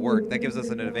microphones that work. That gives us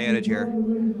an advantage here.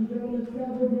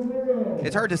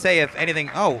 It's hard to say if anything.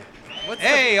 Oh,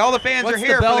 hey, all the fans are What's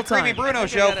here the bell for the Creamy time? Bruno I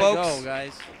show, gotta folks. Go,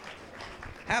 guys.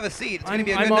 Have a seat. It's I'm, gonna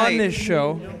be a I'm good on night. this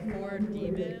show.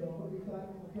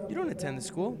 You don't attend the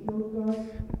school.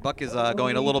 Buck is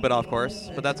going a little bit off course,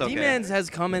 but that's okay. D-Mans has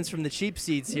comments from the cheap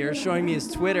seats here showing me his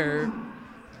Twitter.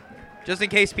 Just in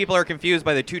case people are confused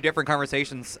by the two different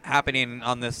conversations happening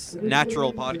on this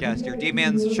natural podcast here,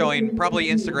 D-Man's showing probably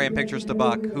Instagram pictures to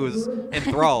Buck, who's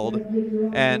enthralled,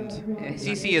 and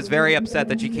CC is very upset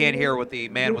that she can't hear what the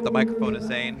man with the microphone is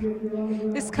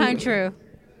saying. It's kind of true.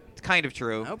 It's kind of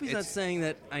true. I hope he's not saying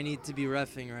that I need to be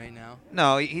reffing right now.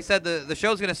 No, he said the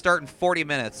show's going to start in 40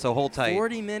 minutes, so hold tight.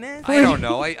 40 minutes? I don't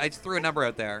know. I just threw a number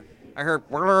out there. I heard.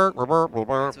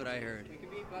 That's what I heard.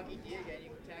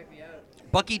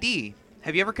 Bucky D.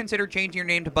 Have you ever considered changing your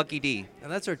name to Bucky D? And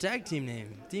that's our tag team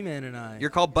name, D-Man and I. You're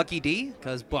called Bucky D?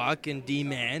 Because Buck and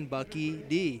D-Man, Bucky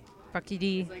D. Bucky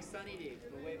D.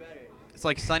 It's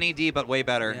like Sunny D, but way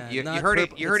better. Yeah, you not heard it.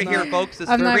 purple- You heard it it's here, not- folks. This is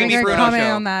I'm the not Creamy going to Bruno comment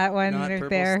show. on that one Not right purple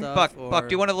there. stuff. Buck,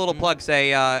 do you want a little plug? Say,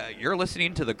 you're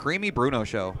listening to the Creamy Bruno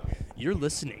show. You're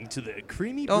listening to the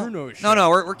Creamy Bruno Show. No,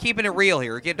 we're keeping it real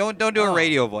here. Don't do a Oh,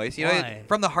 radio voice. You know, why?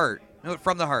 from the heart. No,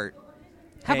 from the heart.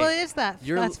 How Hey, about is that?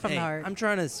 You're, That's from hey, the heart. I'm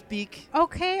trying to speak.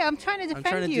 Okay, I'm trying to defend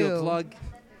I'm trying to you. do a plug.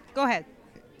 Go ahead.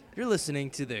 You're listening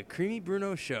to the Creamy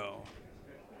Bruno Show.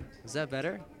 Is that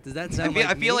better? Does that I sound feel,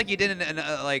 like I feel me? like you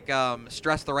didn't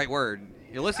stress the right word.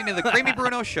 You're listening to the Creamy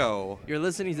Bruno show. You're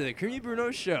listening to the Creamy Bruno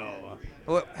Show.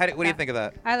 What do you think of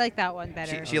that? I like that one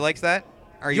better. She likes that?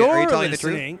 Are You're you telling the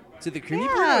truth? listening to the Creamy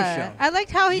Bruno Yeah, Show. I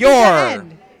liked how he You're- did the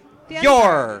end. The end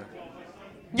part.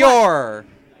 You're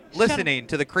listening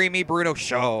to the Creamy Bruno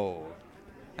show.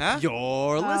 Huh?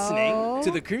 You're listening Oh.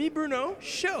 to the Creamy Bruno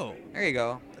Show. There you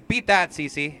go. Beat that,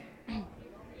 Cece. All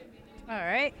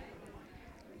right.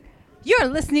 You're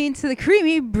listening to the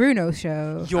Creamy Bruno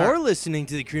Show. You're listening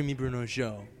to the Creamy Bruno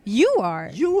Show. You are.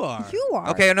 You are. You are.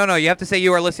 Okay, no. You have to say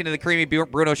you are listening to the Creamy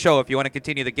Bruno show if you want to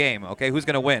continue the game. Okay, who's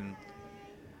gonna win?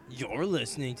 You're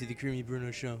listening to the Creamy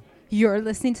Bruno Show. You're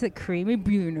listening to the Creamy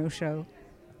Bruno Show.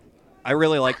 I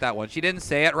really like that one. She didn't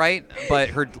say it right, but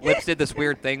her lips did this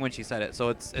weird thing when she said it, so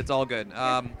it's all good.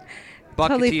 Buck,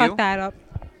 Totally to fucked you. that up.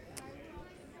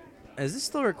 Is this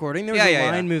still recording? There was Yeah, a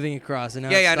yeah, line yeah. moving across, and now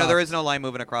Yeah, it yeah. No, there stopped. is no line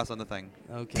moving across on the thing.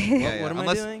 Okay. Yeah, What, yeah. what am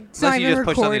Unless- I doing? It's not Unless you even just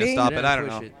push something to recording. stop I it. didn't I don't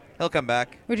push know. it. He'll come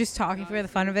back. We're just talking for the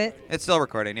fun of it. It's still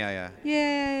recording. Yeah.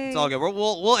 Yay. It's all good.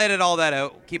 We'll edit all that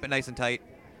out. Keep it nice and tight.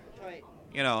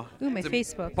 You know. Ooh, my it's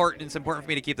Facebook. Important. It's important for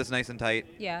me to keep this nice and tight.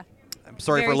 Yeah. I'm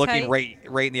sorry Very for looking tight.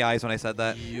 right in the eyes when I said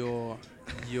that. Your.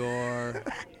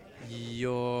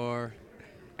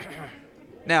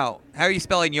 Now, how are you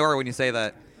spelling your when you say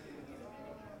that?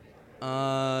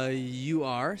 You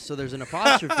are. So there's an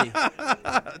apostrophe.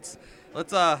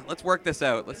 let's work this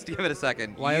out. Let's give it a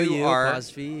second. Y-O-U You are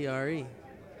apostrophe R-E.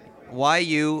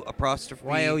 Y-U apostrophe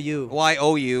Y-O-U.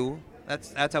 Y-O-U.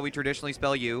 That's how we traditionally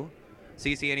spell you.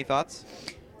 Cece, any thoughts?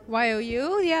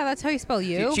 Y-O-U? Yeah, that's how you spell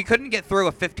you. She couldn't get through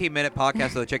a 15-minute podcast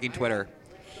without checking Twitter.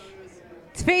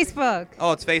 It's Facebook.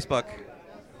 Oh, it's Facebook.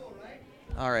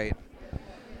 All right.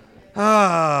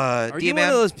 Are you one D-Man?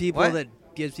 of those people What? that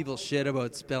gives people shit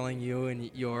about spelling you and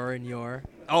your?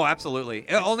 Oh, absolutely.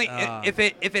 Only Ah. if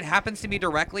it happens to me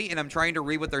directly and I'm trying to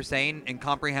read what they're saying and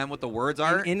comprehend what the words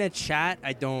are. In a chat,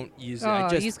 I don't use it. Oh, I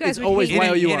just you guys it's would always hate me.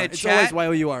 Y-O-U-R. In a It's chat? always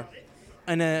Y-O-U-R.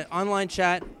 In an online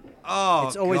chat, Oh,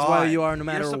 It's always God. Y-O-U-R no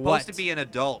matter You're supposed what. to be an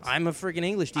adult. I'm a freaking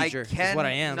English teacher. I Is what I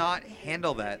am. cannot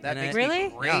handle that. That And makes Really?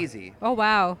 me crazy. Oh,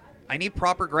 wow. I need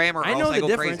proper grammar or I else know I the go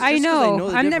difference. crazy. I Just 'cause know.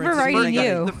 the I'm never difference is writing what I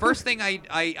you. The first thing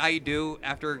I do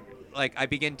after like I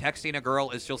begin texting a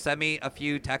girl is she'll send me a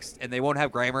few texts and they won't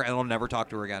have grammar and I'll never talk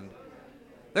to her again.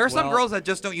 There are some Well- girls that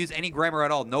just don't use any grammar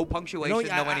at all. No punctuation,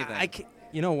 no anything. I can't,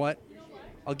 you know what?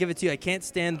 I'll give it to you. I can't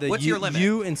stand the What's U, your limit?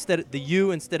 U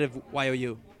instead of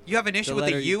Y-O-U. You have an issue with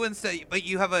letter the U instead, but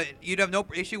you'd have no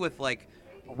issue with like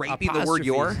raping the word Apostrophes.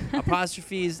 your.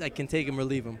 Apostrophes, I can take them or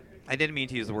leave them. I didn't mean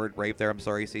to use the word rape there. I'm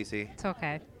sorry, Cece. It's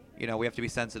okay. You know we have to be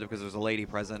sensitive because there's a lady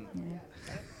present.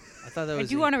 I thought that I was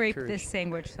do want to rape encouraged. this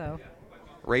sandwich, though.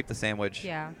 Rape the sandwich.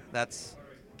 Yeah. That's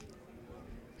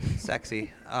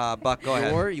sexy. Buck, go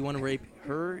ahead. You want to rape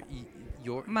her?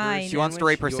 Your Mine. her She wants to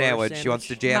rape her your sandwich. She wants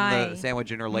to jam the Mine.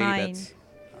 sandwich in her lady Mine. bits.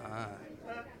 Ah.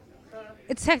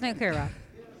 It's technically a rape.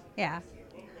 Yeah.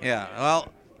 Yeah. Well,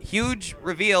 huge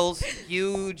reveals,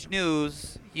 huge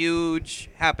news, huge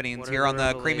happenings What are here the on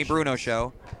the Creamy Bruno revelations?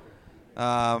 show.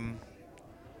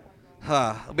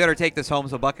 We better take this home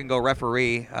so Buck can go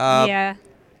referee. Yeah.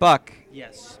 Buck,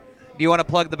 Yes. do you want to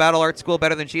plug the Battle Art School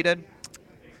better than she did?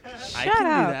 I Shut can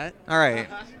up. do that. All right.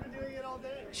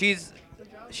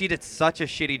 She did such a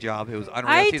shitty job. It was unreal.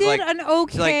 I She's did like, an she's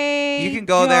okay. like, you can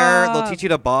go there. They'll job. teach you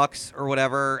to box or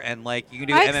whatever, and like you can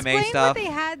do I MMA explained stuff. what they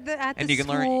had at And the you can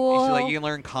school. learn. She's like, you can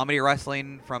learn comedy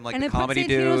wrestling from like And the it puts comedy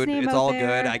Santino's dude. name It's out all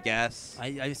there. good, I guess.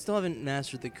 I still haven't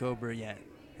mastered the Cobra yet.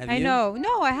 Have I you? know.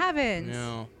 No, I haven't.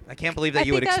 No. I can't believe that I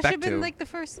you think would that should expect have been to. like the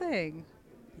first thing.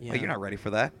 Yeah. Well, you're not ready for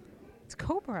that. It's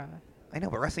Cobra. I know,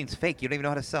 but wrestling's fake. You don't even know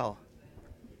how to sell.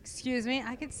 Excuse me.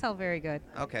 I could sell very good.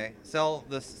 Okay, sell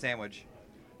the sandwich.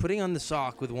 Putting on the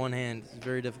sock with one hand is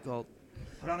very difficult.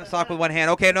 Put on a sock with one hand.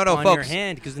 Okay, no, on folks. your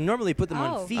hand, because they normally put them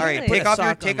Oh, on feet. All right, Really? Put take a off your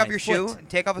sock take on off my your shoe foot and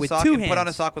take off a with sock two and put on a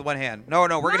hands. sock with one hand. No, we're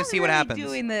gonna Not see what really happens.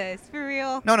 Doing this for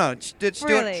real. No, just do it.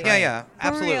 Really? Yeah, For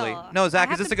absolutely. real. No, Zach,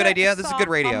 I is have this to a good put idea? a This is sock good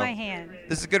radio. On my hand.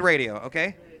 This is good radio.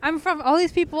 Okay. I'm from all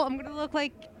these people. I'm gonna look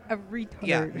like a retard.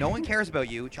 Yeah, no one cares about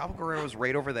you. Chavo Guerrero's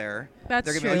right over there. That's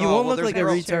They're gonna true. be You like, oh, won't well, look like a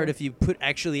there's girls. retard if you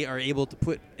actually are able to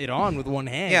put it on with one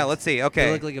hand. Yeah, let's see. You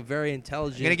Okay. look like a very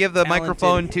intelligent. I'm gonna give the talented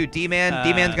microphone to D-Man.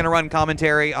 D-Man's uh, gonna run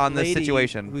commentary on this lady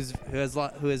situation. who has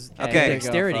Okay. There you go,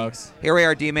 dexterity. folks. Here we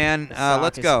are, D-Man. The sock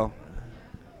Let's is- go.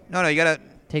 No, you gotta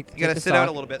Take sit the out sock.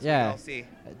 a little bit so Yeah. we all see.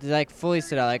 Like fully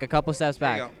sit out, like a couple steps There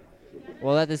back. you go.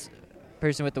 We'll let this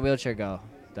person with the wheelchair go,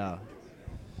 though.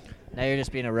 Now you're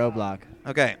just being a roadblock.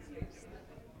 Okay.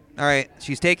 All right.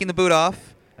 She's taking the boot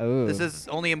off. Ooh. This is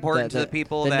only important to the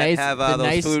people the that nice, have the those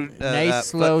nice, food nice foot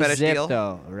slow fetish zip deal.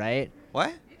 though, right?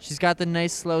 What? She's got the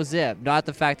nice slow zip. Not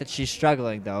the fact that she's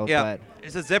struggling though, Yeah. but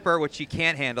It's a zipper, which she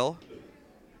can't handle.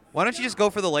 Why don't you just go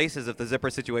for the laces if the zipper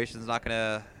situation's not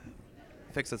gonna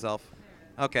fix itself?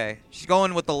 Okay. She's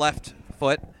going with the left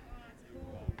foot.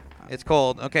 It's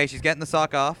cold. Okay, she's getting the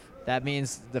sock off. that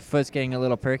means the foot's getting a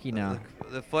little perky now.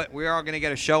 The foot. We are all gonna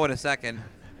get a show in a second.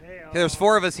 There's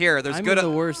 4 of us here. There's I'm good. in the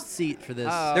worst seat for this.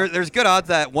 There's good odds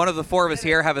that one of the 4 of us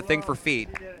here have a thing for feet.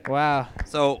 Wow.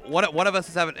 So one of us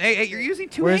is having. Hey, you're using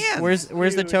 2 Where's hands.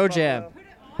 where's the toe jam?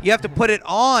 You have to put it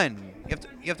on.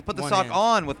 You have to put the One sock hand.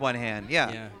 on with one hand.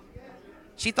 Yeah. yeah.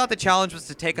 She thought the challenge was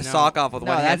to take a No. sock off with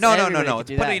No, one hand. that's- No. everybody It's could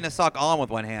do putting that. a sock on with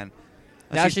one hand.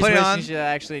 Now she's putting it wishing on. she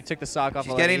actually took the sock off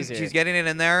She's a little getting easier. she's getting it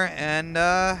in there, and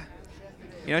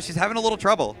she's having a little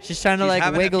trouble. She's trying to she's like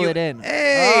having a wiggle few- it in.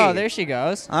 Hey! Oh, there she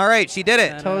goes. All right, she did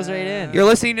it. Toes right in. You're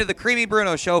listening to the Creamy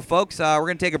Bruno Show, folks. We're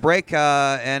gonna take a break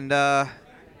and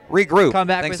regroup. Come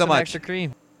back Thanks with so some much. extra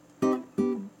cream.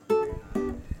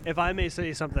 If I may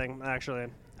say something, actually,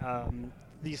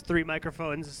 these 3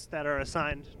 microphones that are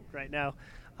assigned right now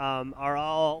are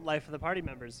all Life of the Party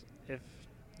members. If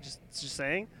just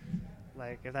saying,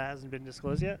 like if that hasn't been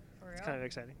disclosed yet, it's kind of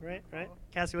exciting, right? Right?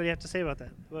 Cassie, what do you have to say about that?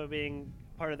 About being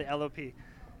part of the LOP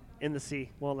in the sea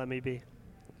won't let me be.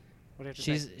 What do you have to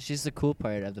say? She's the cool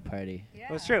part of the party.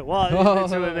 Well, it's true. Well,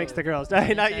 it's what makes the girls. Not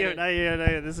you, not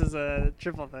you. This is a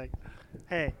triple thing.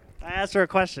 Hey, I asked her a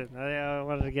question. I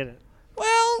wanted to get it.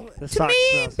 Well, The to sock me,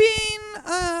 smells. being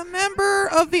a member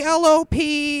of the LOP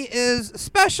is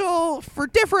special for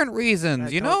different reasons,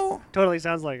 That you know? Totally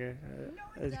sounds like her.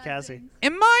 Cassie.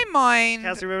 In my mind,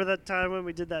 Cassie, remember that time when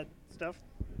we did that stuff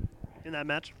in that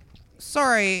match?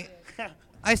 sorry,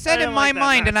 I said didn't in my like that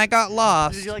mind match. and I got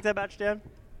lost. Did you like that match, Dan?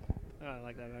 Oh, I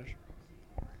like that match.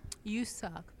 You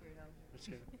suck. That's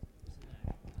good.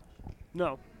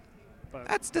 No. But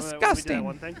That's we did that disgusting.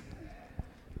 one thing.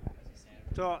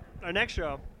 So our next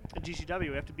show at GCW,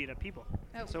 we have to beat up people.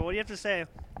 Oh. So what do you have to say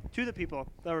to the people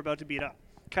that we're about to beat up?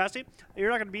 Cassie, you're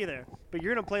not going to be there, but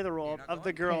you're going to play the role of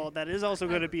the girl that is also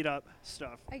going to beat up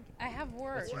stuff. I have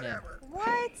words. What's your name?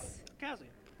 What? Cassie.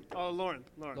 Oh, Lauren.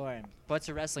 Lauren. What's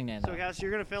her wrestling name? So Though? Cassie,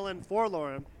 you're going to fill in for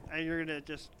Lauren, and you're going to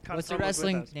just cut What's her promos with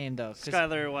wrestling us. name though? 'Cause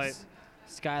Skylar White.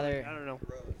 Skylar. I don't know.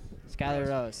 Skylar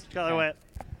Rose. Skylar Okay. White.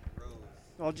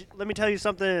 Well, let me tell you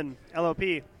something, LOP.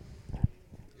 You're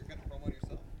going to promote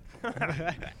yourself.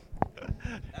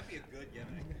 That'd be a good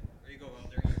gimmick. Or you go out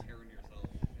there and you're hearing yourself.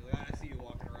 You're like, I see you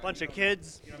walking around. Bunch You of don't-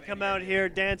 kids you don't have come any out here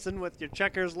dancing with your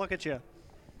checkers. Look at you.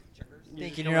 checkers? You're Thinking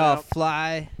just you're going all out,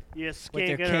 fly You're with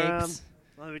your skanking around. cakes.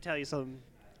 Let me tell you something.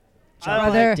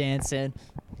 Brother. like, Dancing.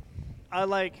 I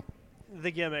like the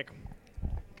gimmick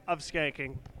of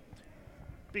skanking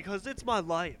because it's my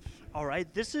life. All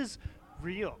right, this is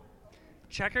real.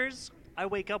 Checkers. I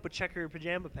wake up with checker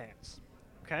pajama pants.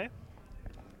 Okay,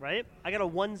 right? I got a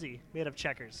onesie made of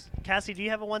checkers. Cassie, do you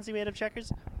have a onesie made of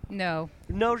checkers? No.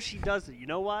 No, she doesn't. You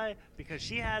know why? Because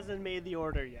she hasn't made the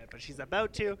order yet, but she's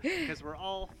about to. Because we're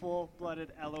all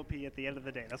full-blooded LOP at the end of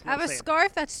the day. That's what I have I'm a saying.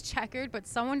 scarf that's checkered, but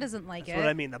someone doesn't like That's it. what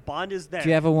I mean. The bond is there. Do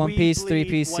you have a We one-piece, bleed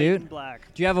three-piece white suit? and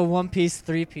black. Do you have a one-piece,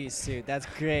 three-piece suit? That's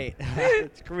great.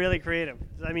 It's really creative.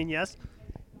 I mean, yes.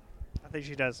 I think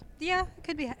she does. Yeah, it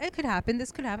could be. It could happen.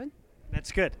 This could happen.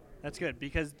 That's good. That's good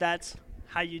because that's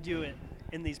how you do it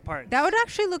in these parts. That would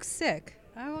actually look sick.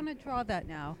 I want to draw that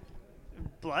now.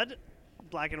 blood,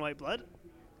 black and white blood.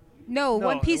 No, No,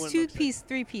 one it piece, wouldn't two look sick. piece,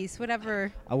 three piece,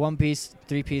 whatever. A one-piece,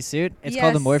 three-piece suit? It's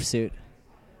called a Yes. morph suit.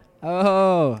 Oh.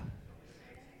 Oh,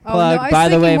 Plug. no, I was By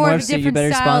the thinking way, more of a morph suit, you different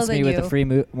better style sponsor me than with a you. free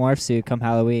morph suit come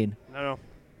Halloween. No,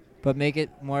 But make it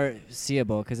more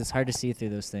seeable because it's hard to see through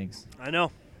those things. I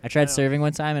know. I tried know. serving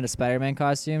one time in a Spider-Man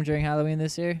costume during Halloween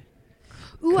this year.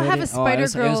 Ooh, I have Couldn't- a oh, it Spider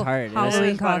was- it Girl was hard. It was- Halloween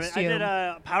It is Spider-Man. costume. I did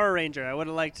a Power Ranger. I would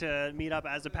have liked to meet up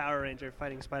as a Power Ranger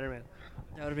fighting Spider-Man.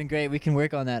 That would have been great. We can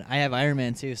work on that. I have Iron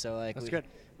Man too, so like That's good.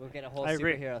 we'll get a whole I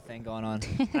agree. superhero thing going on.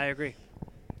 I agree.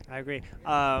 I agree.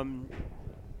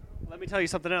 Let me tell you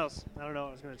something else. I don't know what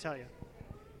I was going to tell you.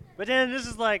 But Dan, this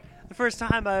is like the first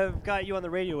time I've got you on the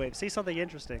radio wave. Say something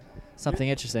interesting. Something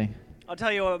interesting. I'll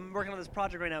tell you, I'm working on this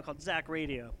project right now called Zach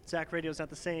Radio. Zach Radio's not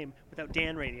the same without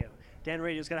Dan Radio. Dan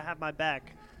Radio's got to have my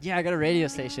back. Yeah, I got a radio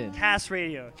station. Cass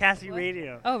Radio. Kathy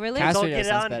Radio. Oh, really? Cass Don't Radio get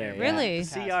sounds on better. here. yeah. Really?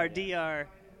 Cass CRDR.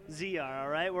 ZR, all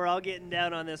right? We're all getting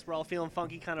down on this. We're all feeling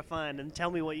funky kind of fun. And tell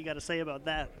me what you got to say about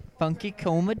that. Funky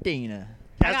Comadina.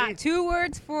 I Cassie? got 2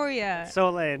 words for you.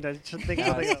 So lame. I should think of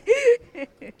something else.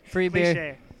 Free beer.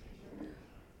 Cliche.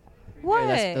 What?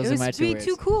 Yeah, those it are was my 2 way words.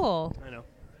 too cool. I know.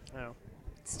 I know.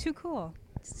 It's too cool.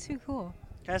 It's too cool.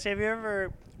 Cassie, have you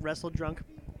ever wrestled drunk?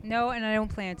 No, and I don't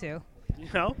plan to.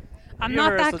 No? I'm You not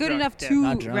ever that wrestled good drunk? enough Yeah. to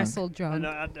Not drunk. wrestle drunk.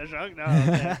 No, not drunk? No.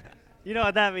 Okay. You know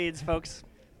what that means, folks.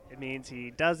 It means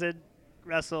he doesn't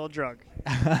wrestle drunk.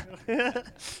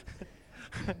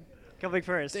 Coming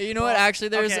first. So you know what?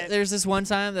 Actually, okay. there's this one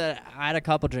time that I had a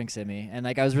couple drinks in me, and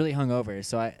like I was really hungover.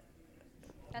 So I,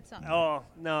 That's not. Oh,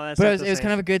 no, that's but not it was, the it was same.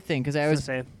 kind of a good thing because I It's was the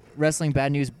same. wrestling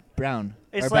Bad News Brown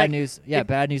It's or like Bad News, yeah, if-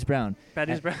 Bad News Brown. Bad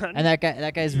News And- Brown. And that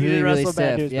guy's You really did really wrestle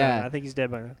Bad stiff. News Brown. Yeah. I think he's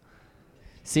dead by now.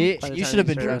 See, by the you time should have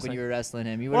you been started drunk when wrestling. you were wrestling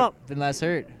him. You would Well- have been less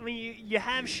hurt. I mean, you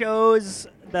have shows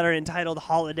that are entitled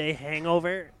Holiday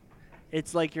Hangover.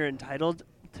 It's like you're entitled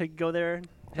to go there.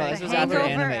 No, The this was after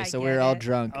hangover, anime, I so we get were all it.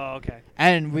 drunk, Oh, okay.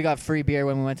 and we got free beer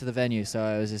when we went to the venue. So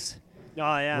it was just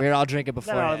Oh, yeah. we were all drinking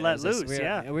before. No, it let was just- loose, we were,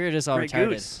 yeah. we were just all Grey retarded.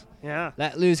 Goose. Yeah,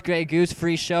 Let loose, Grey Goose,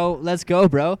 free show. Let's go,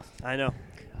 bro. I know.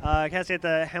 Cassie, at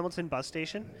the Hamilton bus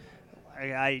station,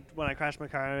 I when I crashed my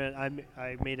car,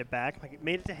 I made it back. I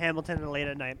made it to Hamilton late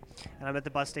at night, and I'm at the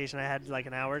bus station. I had like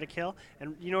an hour to kill.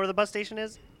 And you know where the bus station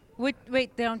is?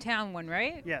 Wait, downtown one,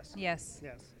 right? Yes. Yes.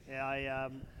 Yes. Yeah,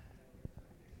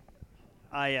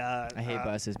 I hate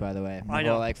buses, by the way. I My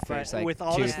know. whole, like but first like with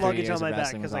all 2 this 3 luggage years on my of back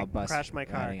wrestling was because I all bus crashed my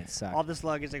car, riding. It sucked. all this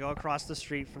luggage, I go across the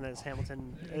street from this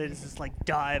Hamilton. It's this like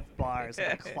dive bar, it's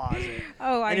like a closet.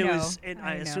 Oh, I and know. it was, and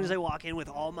I as soon as know. I walk in with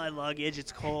all my luggage,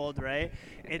 it's cold, right?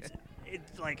 It's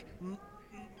like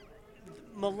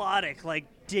melodic, like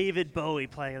David Bowie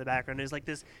playing in the background. There's like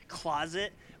this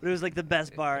closet, but it was like the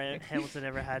best bar Hamilton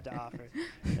ever had to offer,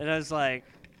 and I was like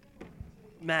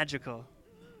magical.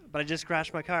 But I just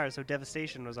crashed my car, so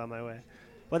devastation was on my way.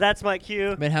 But that's my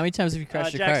cue. Man, how many times have you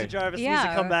crashed your Jackson car? Jarvis needs to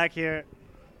Yeah. come back here.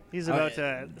 He's Oh, about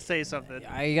to say something.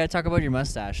 You gotta talk about your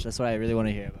mustache. That's what I really want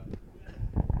to hear about.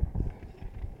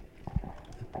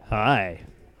 Hi.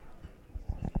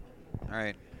 All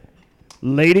right.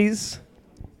 Ladies,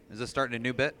 Is this starting a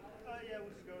new bit?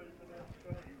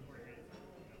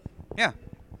 Yeah.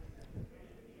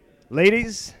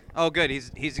 ladies, Oh, good.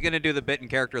 He's gonna do the bit in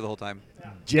character the whole time.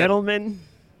 gentlemen,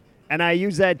 and I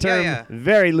use that term Yeah.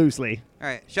 very loosely. All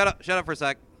right. Shut up. Shut up for a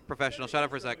sec. Professional. Shut up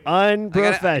for a sec. I gotta-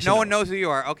 Unprofessional. no one knows who you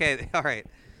are. Okay. All right.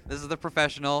 This is the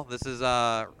professional. This is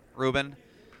Ruben.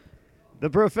 The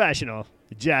professional,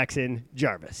 Jackson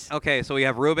Jarvis. Okay. So we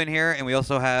have Ruben here, and we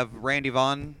also have Randy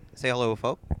Vaughn. Say hello,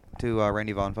 to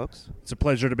Randy Vaughn, folks. It's a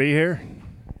pleasure to be here.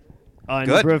 Good.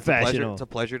 Unprofessional. It's a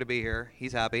pleasure to be here.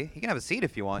 He's happy. He can have a seat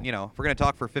if you want. You know, if we're gonna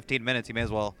talk for 15 minutes, you may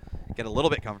as well get a little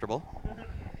bit comfortable.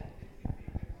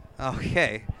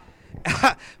 Okay.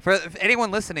 For anyone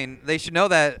listening, they should know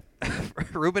that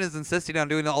Ruben is insisting on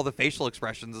doing all the facial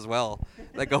expressions as well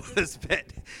that go with this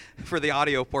bit for the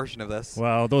audio portion of this.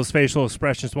 Well, those facial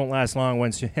expressions won't last long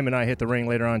once him and I hit the ring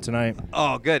later on tonight.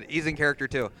 Oh, good. He's in character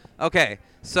too. Okay,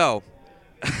 so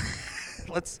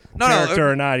let's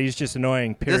Character or not, he's just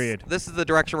annoying, period. This is the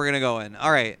direction we're gonna go in.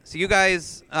 All right. So you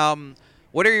guys,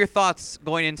 what are your thoughts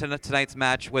going into tonight's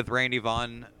match with Randy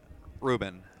Vaughn,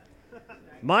 Ruben?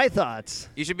 My thoughts.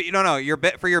 You should be no. Your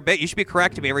bit for your bit. You should be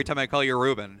correcting me every time I call you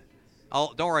Ruben.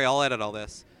 Don't worry. I'll edit all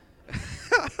this.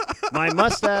 My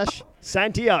mustache,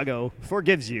 Santiago,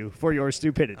 forgives you for your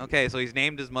stupidity. Okay, so he's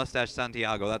named his mustache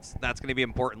Santiago. That's going to be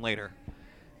important later.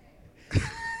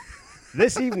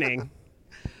 This evening,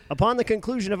 upon the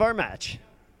conclusion of our match,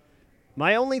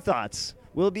 my only thoughts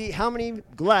will be how many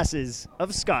glasses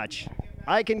of scotch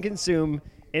I can consume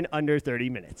in under 30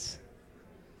 minutes.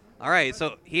 All right,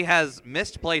 so he has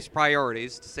misplaced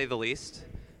priorities, to say the least.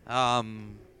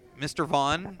 Mr.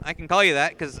 Vaughn, I can call you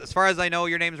that because as far as I know,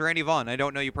 your name's Randy Vaughn. I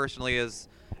don't know you personally as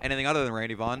anything other than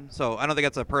Randy Vaughn, so I don't think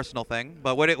that's a personal thing.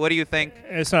 But what do you think?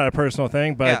 It's not a personal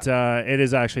thing, but it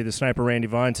is actually the Sniper Randy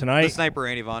Vaughn tonight. The Sniper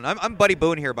Randy Vaughn. I'm Buddy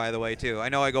Boone here, by the way, too. I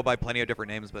know I go by plenty of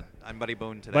different names, but I'm Buddy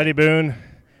Boone today. Buddy Boone.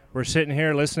 We're sitting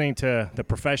here listening to the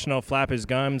professional flap his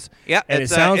gums. Yeah, and it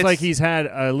sounds like he's had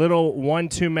a little one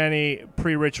too many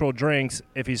pre-ritual drinks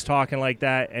if he's talking like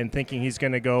that and thinking he's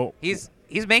going to go. He's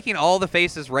making all the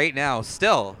faces right now.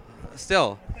 Still.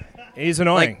 He's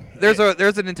annoying. Like,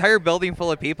 there's an entire building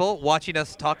full of people watching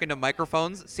us talking to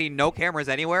microphones, seeing no cameras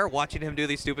anywhere, watching him do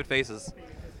these stupid faces.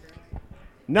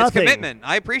 Nothing. It's commitment.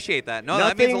 I appreciate that. No,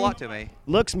 that means a lot to me.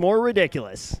 Looks more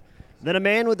ridiculous than a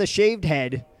man with a shaved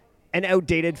head and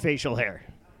outdated facial hair.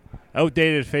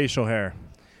 Outdated facial hair.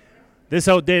 This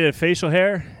outdated facial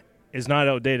hair is not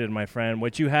outdated, my friend.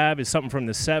 What you have is something from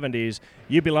the 70s.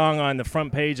 You belong on the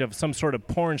front page of some sort of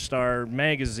porn star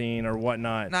magazine or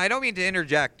whatnot. No, I don't mean to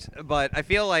interject, but I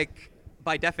feel like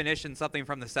by definition something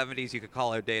from the 70s you could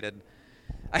call outdated.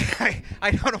 I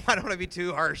don't want to be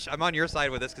too harsh. I'm on your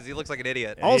side with this because he looks like an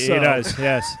idiot. Also, he does,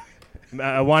 yes.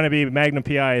 I want to be Magnum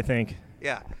PI, I think.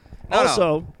 Yeah.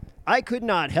 No. I could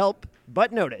not help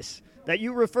but notice that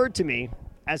you referred to me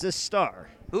as a star.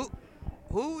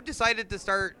 Who decided to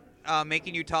start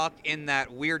making you talk in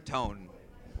that weird tone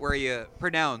where you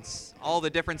pronounce all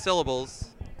the different syllables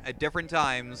at different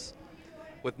times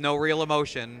with no real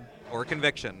emotion or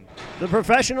conviction? The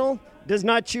professional does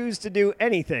not choose to do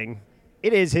anything.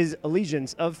 It is his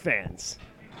allegiance of fans.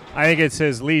 I think it's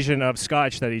his legion of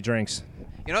scotch that he drinks.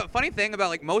 You know, funny thing about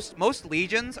like most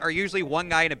legions are usually one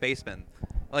guy in a basement.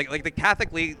 Like the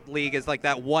Catholic League is like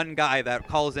that one guy that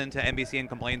calls into NBC and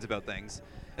complains about things.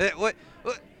 What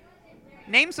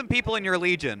name some people in your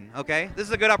legion, okay? This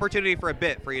is a good opportunity for a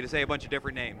bit for you to say a bunch of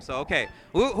different names. So, okay,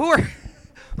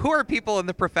 who are people in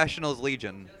the professionals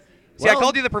legion? See, I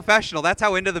called you the professional. That's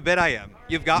how into the bit I am.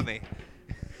 You've got me.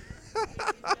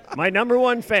 My number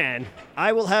one fan,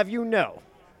 I will have you know,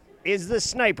 is the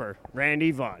Sniper,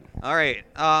 Randy Vaughn. All right,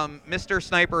 Mr.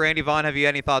 Sniper Randy Vaughn, have you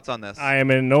any thoughts on this? I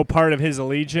am in no part of his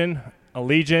allegiance.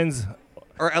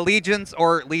 Or allegiance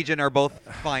or legion are both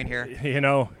fine here. You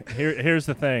know, here's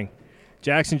the thing.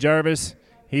 Jackson Jarvis,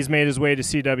 he's made his way to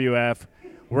CWF.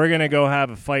 We're going to go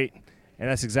have a fight, and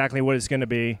that's exactly what it's going to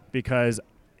be because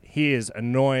he is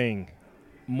annoying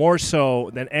more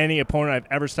so than any opponent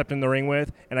I've ever stepped in the ring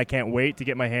with, and I can't wait to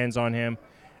get my hands on him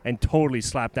and totally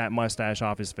slap that mustache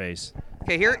off his face.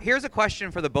 Okay, here's a question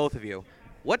for the both of you.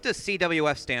 What does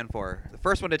CWF stand for? The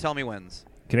first one to tell me wins.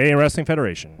 Canadian Wrestling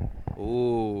Federation.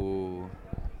 Ooh.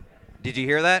 Did you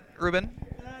hear that, Ruben?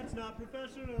 That's not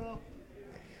professional.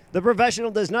 The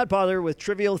professional does not bother with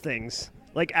trivial things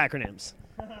like acronyms.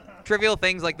 Trivial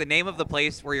things like the name of the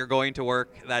place where you're going to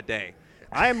work that day.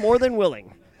 I am more than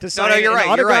willing to sign an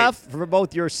autograph for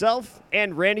both yourself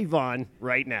and Randy Vaughn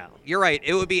right now. You're right.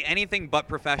 It would be anything but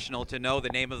professional to know the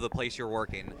name of the place you're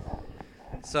working.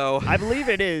 So I believe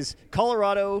it is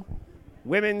Colorado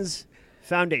Women's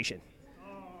Foundation.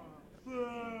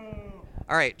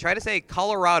 All right, try to say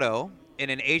Colorado in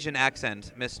an Asian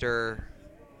accent, Mr.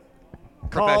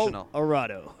 Professional.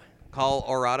 Colorado.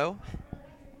 Colorado?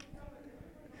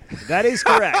 That is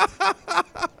correct.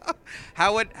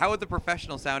 How would the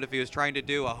professional sound if he was trying to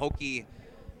do a hokey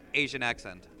Asian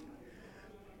accent?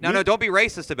 No, don't be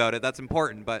racist about it. That's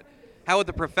important. But how would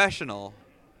the professional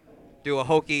do a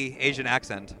hokey Asian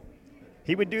accent?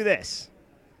 He would do this.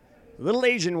 Little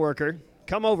Asian worker,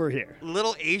 come over here.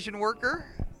 Little Asian worker?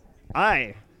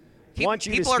 I want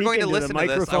you to People are speak going to into the listen to this.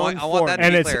 microphone I want that to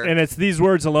And be clear. it's these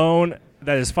words alone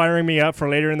that is firing me up for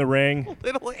later in the ring.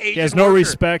 Little Asian He has no worker.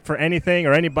 respect for anything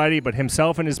or anybody but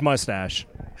himself and his mustache.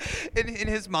 In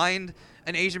his mind,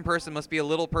 an Asian person must be a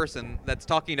little person that's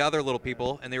talking to other little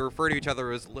people, and they refer to each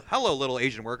other as, hello, little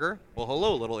Asian worker. Well,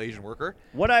 hello, little Asian worker.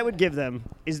 What I would give them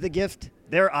is the gift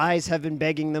their eyes have been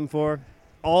begging them for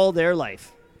all their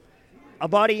life. A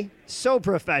body so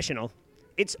professional,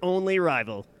 its only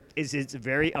rival is its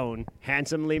very own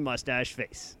handsomely mustached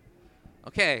face.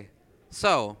 Okay,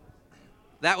 so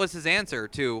that was his answer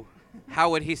to how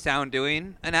would he sound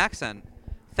doing an accent.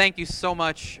 Thank you so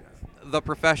much, the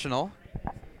professional.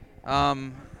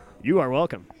 You are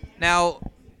welcome. Now,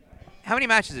 how many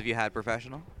matches have you had,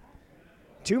 professional?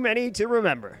 Too many to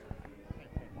remember.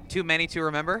 Too many to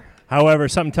remember? However,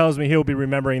 something tells me he'll be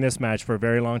remembering this match for a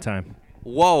very long time.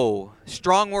 Whoa.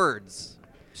 Strong words.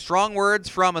 Strong words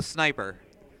from a sniper.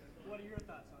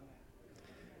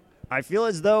 I feel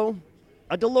as though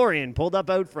a DeLorean pulled up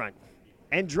out front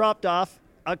and dropped off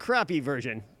a crappy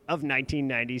version of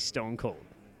 1990's Stone Cold.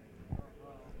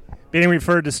 Being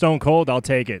referred to Stone Cold, I'll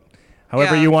take it.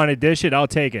 However Yeah. you want to dish it, I'll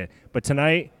take it. But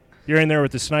tonight, you're in there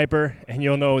with the sniper, and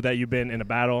you'll know that you've been in a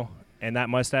battle, and that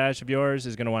mustache of yours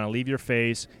is going to want to leave your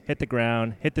face, hit the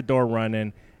ground, hit the door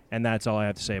running, and that's all I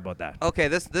have to say about that. Okay,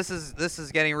 this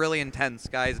is getting really intense,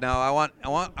 guys. Now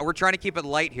we're trying to keep it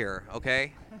light here,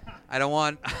 okay? I don't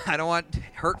want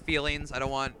hurt feelings. I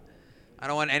don't want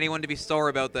anyone to be sore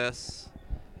about this.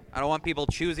 I don't want people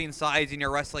choosing sides in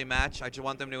your wrestling match. I just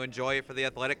want them to enjoy it for the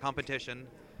athletic competition.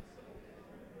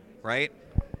 Right?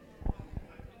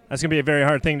 That's going to be a very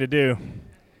hard thing to do.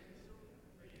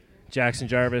 Jackson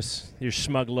Jarvis, your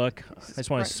smug look. I just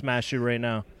want to smash you right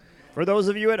now. For those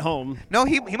of you at home. No,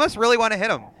 he must really want to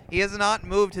hit him. He has not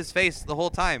moved his face the whole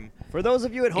time. For those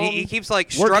of you at home. He keeps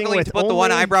like struggling to put the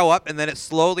one eyebrow up, and then it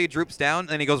slowly droops down,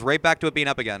 and he goes right back to it being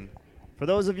up again. For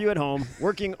those of you at home,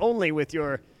 working only with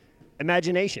your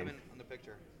imagination.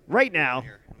 Right now,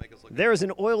 there is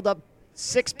an oiled up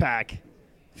six-pack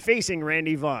facing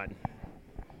Randy Vaughn.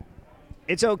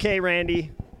 It's okay,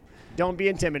 Randy. Don't be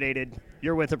intimidated.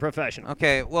 You're with a professional.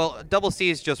 Okay, well, Double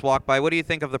C's just walked by. What do you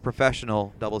think of the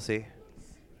professional, Double C?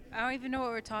 I don't even know what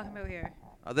we're talking about here.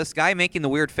 This guy making the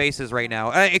weird faces right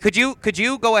now. Could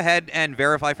you go ahead and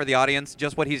verify for the audience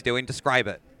just what he's doing? Describe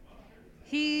it.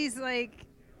 He's like,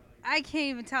 I can't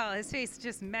even tell. His face is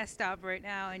just messed up right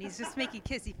now, and he's just making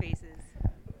kissy faces.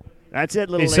 That's it,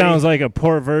 little He lady. sounds like a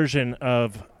poor version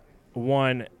of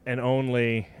one and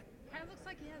only Kind of looks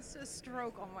like he has a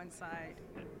stroke on one side.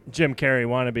 Jim Carrey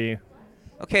wannabe.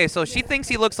 Okay, so she thinks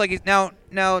he looks like he's now.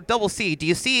 Double C. Do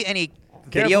you see any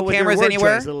Careful video with your cameras word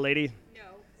anywhere? choice, little lady.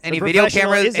 Any The video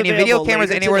professional cameras? is Any video available cameras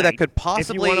later anywhere that tonight could if you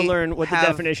possibly want to learn what the have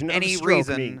definition of a any stroke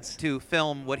reason means. to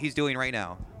film what he's doing right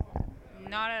now?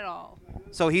 Not at all.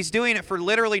 So he's doing it for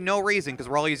literally no reason because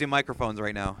we're all using microphones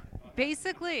right now.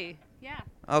 Basically, yeah.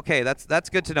 Okay, that's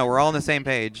good to know. We're all on the same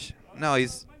page. No,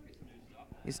 he's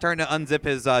starting to unzip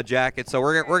his jacket. So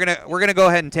we're gonna go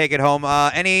ahead and take it home.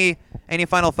 Any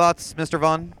final thoughts, Mr.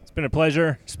 Vaughn? It's been a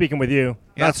pleasure speaking with you.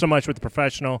 Yeah. Not so much with the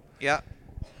professional. Yeah.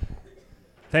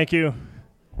 Thank you.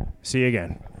 See you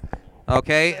again.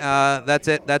 Okay, that's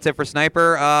it. That's it for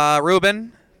Sniper.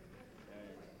 Ruben,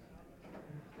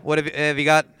 what have you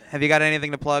got? Have you got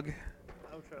anything to plug?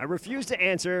 I refuse to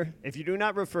answer if you do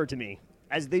not refer to me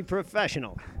as the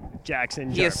professional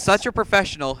Jackson He Jarvis. is such a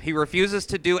professional. He refuses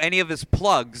to do any of his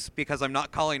plugs because I'm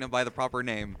not calling him by the proper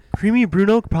name. Creamy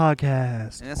Bruno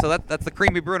podcast. Yeah, so that's the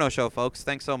Creamy Bruno show, folks.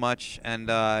 Thanks so much, and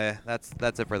that's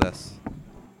it for this.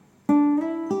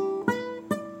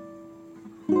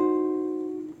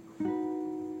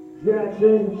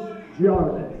 Jackson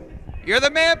Jarvis. You're the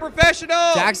man,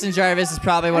 professional. Jackson Jarvis is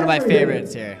probably one of my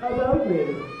favorites here. About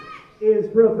me is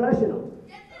professional.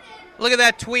 Look at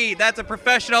that tweed. That's a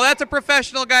professional. That's a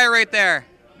professional guy right there.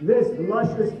 This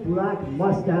luscious black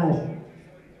mustache.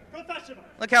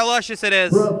 Look how luscious it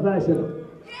is. Professional.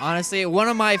 Honestly, one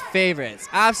of my favorites.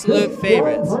 Absolute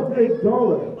favorites.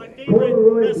 $1,200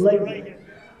 corduroy blazer.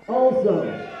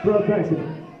 Also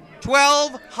professional.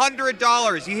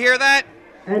 $1,200. You hear that?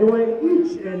 And when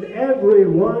each and every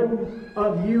one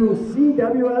of you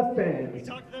CWF fans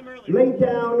laid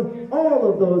down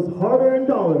all of those hard-earned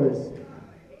dollars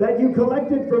that you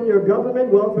collected from your government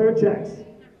welfare checks,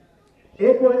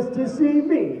 it was to see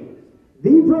me,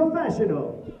 the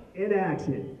professional, in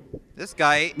action. This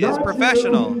guy is Not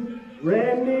professional. you,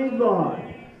 Randy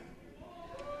Vaughn.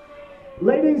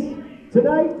 Ladies,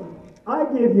 tonight I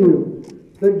give you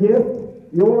the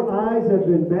gift your eyes have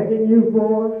been begging you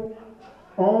for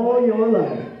all your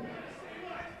life.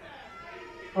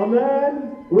 A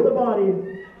man with a body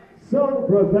so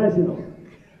professional,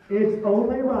 its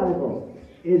only rival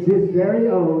is his very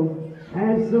own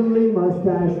handsomely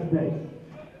mustached face.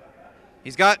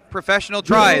 He's got professional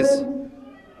tries. Gentlemen,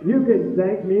 you can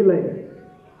thank me later.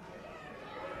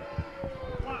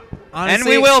 Honestly, And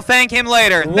we will thank him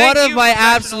later. One Thank of you, my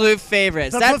professional. absolute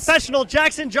favorites. The That's professional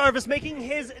Jackson Jarvis making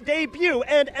his debut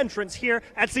and entrance here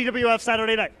at CWF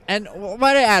Saturday night. And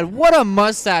might I add, what a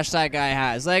mustache that guy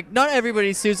has. Like, not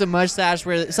everybody suits a mustache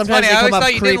where sometimes Funny, they I come always up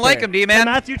thought you didn't like him, creeper. D-Man.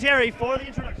 Matthew Terry for the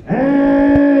introduction.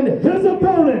 And his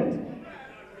opponent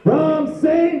from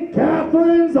St.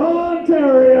 Catharines,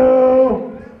 Ontario,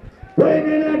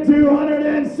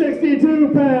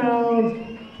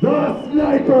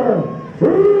 sniper,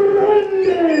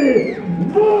 Randy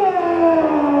Vaughn!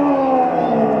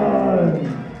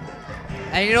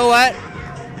 And you know what?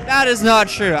 That is not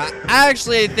true. I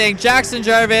actually think Jackson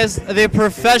Jarvis, the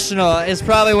professional, is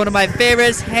probably one of my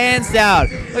favorites, hands down.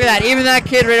 Look at that. Even that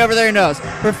kid right over there knows.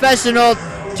 Professional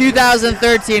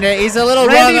 2013. He's a little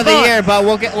Randy wrong of the Vaughn. year, but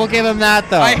we'll give him that,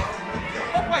 though.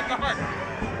 Oh my God.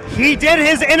 He did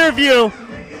his interview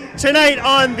tonight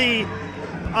on the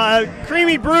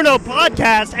Creamy Bruno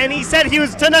podcast, and he said he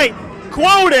was tonight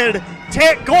quoted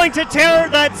going to tear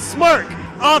that smirk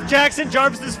off Jackson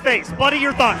Jarvis's face. Buddy,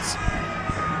 your thoughts?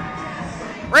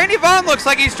 Randy Vaughn looks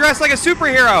like he's dressed like a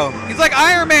superhero. He's like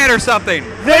Iron Man or something.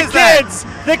 What is that?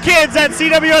 The kids at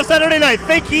CWS Saturday Night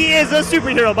think he is a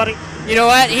superhero, buddy. You know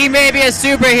what? He may be a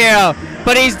superhero,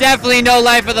 but he's definitely no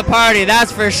life of the party.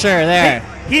 That's for sure. There.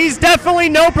 He's definitely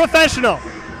no professional.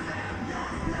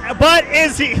 But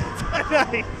is he?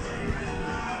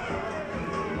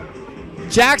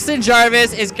 Jackson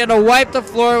Jarvis is going to wipe the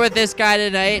floor with this guy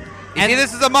tonight. You see,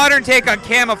 this is a modern take on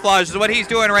camouflage, is what he's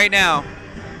doing right now.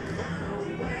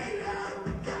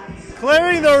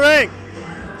 Clearing the ring.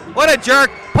 What a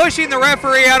jerk, pushing the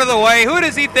referee out of the way. Who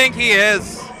does he think he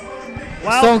is?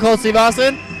 Well, Stone Cold Steve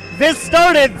Austin? This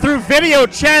started through video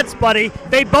chats, buddy.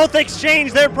 They both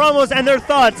exchanged their promos and their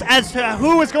thoughts as to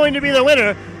who was going to be the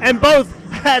winner, and both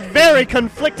had very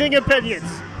conflicting opinions.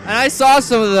 And I saw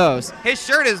some of those. His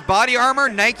shirt is body armor,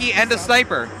 Nike, and a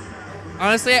sniper.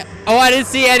 Honestly, I didn't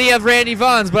see any of Randy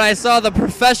Vaughn's, but I saw the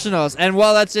professionals, and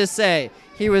well, let's just say,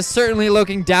 he was certainly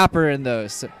looking dapper in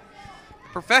those.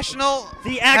 Professional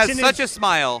action has such a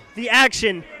smile. The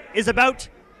action is about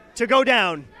to go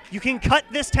down. You can cut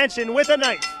this tension with a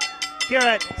knife here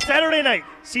at Saturday Night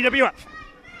CWF.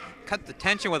 Cut the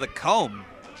tension with a comb.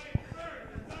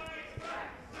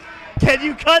 Can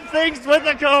you cut things with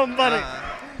a comb, buddy?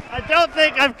 I don't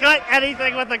think I've cut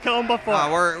anything with a comb before.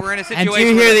 We're in a And situation. do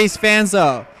you hear these fans,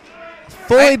 though?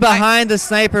 Fully behind the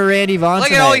sniper, Randy Vaughn.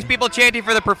 Look at all these people chanting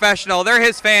for the professional. They're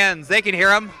his fans. They can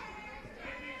hear him.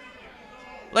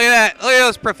 Look at that. Look at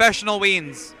those professional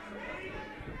weens.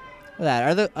 Look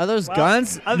at that. Are those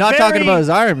guns? a Not talking very- about his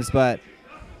arms, but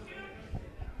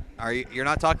You're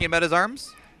not talking about his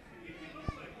arms?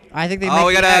 I think they Oh, make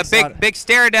we the got X a on- big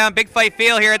stare down, big fight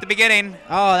feel here at the beginning.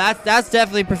 Oh, that's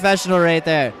definitely professional right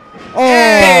there. Oh,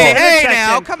 Hey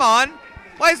now, come on.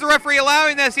 Why is the referee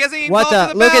allowing this? He hasn't even what called the?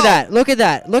 for the Look at bell. that! Look at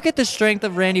that! Look at the strength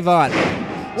of Randy Vaughn.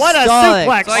 What a Stalling.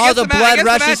 suplex. So I All guess the I blood guess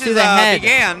rushes the to match the head.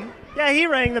 began. Yeah, he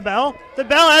rang the bell. The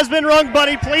bell has been rung,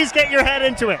 buddy. Please get your head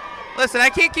into it. Listen, I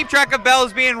can't keep track of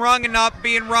bells being rung and not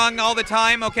being rung all the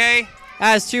time, okay?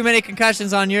 Has too many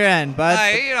concussions on your end, bud.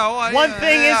 One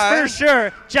thing is for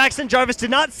sure, Jackson Jarvis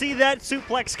did not see that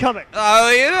suplex coming. Oh,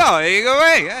 you go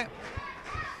away.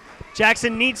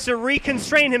 Jackson needs to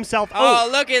reconstrain himself. Oh,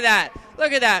 look at that.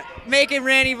 Look at that. Making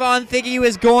Randy Vaughn think he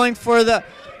was going for the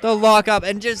lockup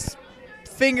and just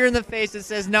finger in the face that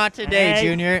says, not today, Hey,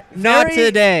 Junior. Not very-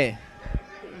 today.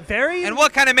 Very. And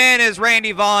what kind of man is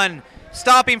Randy Vaughn?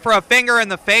 Stopping for a finger in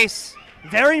the face?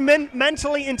 Very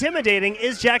mentally intimidating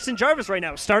is Jackson Jarvis right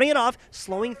now. Starting it off,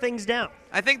 slowing things down.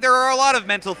 I think there are a lot of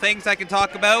mental things I can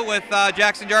talk about with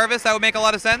Jackson Jarvis. That would make a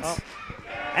lot of sense.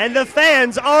 And the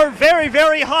fans are very,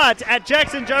 very hot at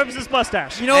Jackson Jarvis's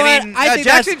mustache. You know I mean,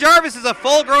 Jackson Jarvis is a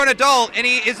full-grown adult, and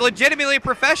he is legitimately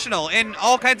professional in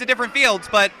all kinds of different fields,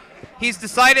 but he's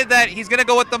decided that he's going to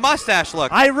go with the mustache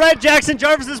look. I read Jackson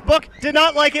Jarvis's book. Did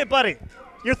not like it, buddy.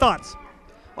 Your thoughts?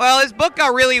 Well, his book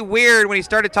got really weird when he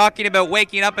started talking about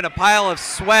waking up in a pile of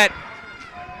sweat.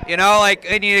 You know, like,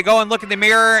 and you go and look in the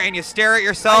mirror and you stare at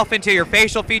yourself until your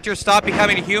facial features stop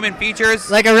becoming human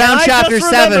features. Like around chapter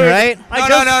 7, right?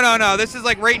 No. This is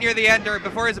like right near the end or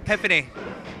before his epiphany.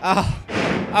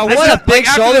 What a big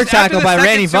shoulder tackle by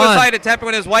Randy Vaughn. Suicide attempt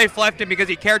when his wife left him because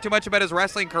he cared too much about his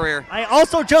wrestling career. I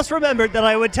also just remembered that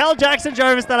I would tell Jackson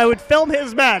Jarvis that I would film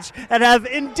his match and have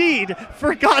indeed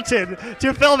forgotten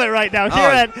to film it right now here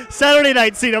at Saturday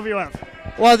Night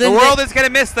CWF. Well, the world is going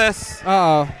to miss this.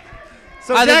 Uh-oh.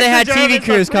 So I thought they had Jackson TV Jarvis,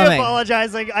 crews I'm coming.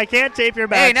 apologizing. I can't tape your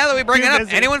match. Hey, now that we bring Too it up,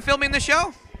 busy. anyone filming the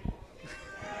show?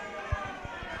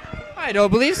 I don't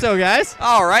believe so, guys.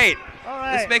 All right. All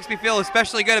right. This makes me feel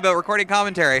especially good about recording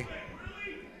commentary.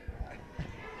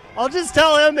 I'll just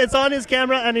tell him it's on his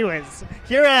camera anyways.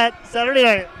 Here at Saturday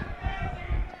Night.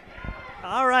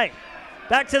 All right.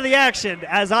 Back to the action,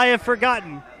 as I have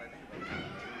forgotten.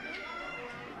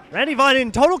 Randy Vaughn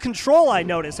in total control, I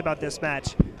notice, about this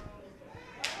match.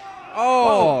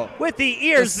 Oh. With the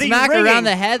ears, The smack ringing, around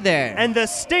the head there. and the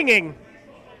stinging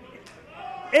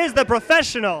is the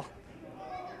professional.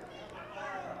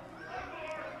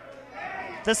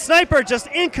 The sniper just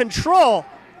in control.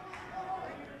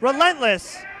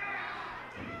 Relentless.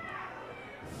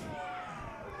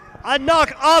 A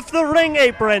knock off the ring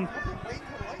apron.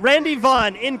 Randy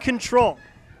Vaughn in control.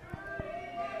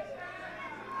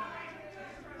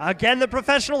 Again, the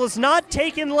professional is not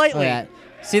taken lightly. Oh, yeah.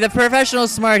 See, the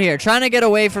professional's smart here, trying to get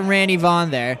away from Randy Vaughn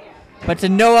there, but to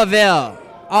no avail.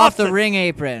 Off the ring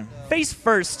apron. Face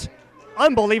first.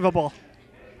 Unbelievable.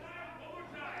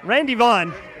 Randy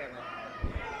Vaughn.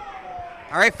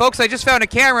 All right, folks, I just found a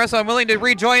camera, so I'm willing to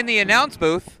rejoin the announce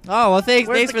booth. Oh, well, thanks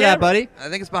for that, buddy. I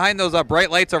think it's behind those bright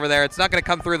lights over there. It's not going to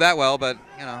come through that well, but,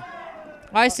 you know.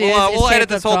 I see. We'll edit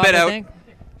this whole bit out.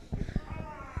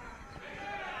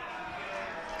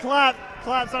 Clap.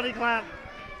 Clap, Sonny, clap.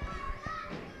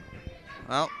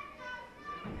 Well.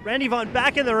 Randy Vaughn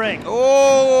back in the ring.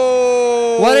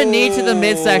 Oh! What a knee to the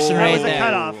midsection right was a there.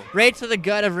 cutoff. Right to the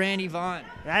gut of Randy Vaughn.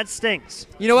 That stinks.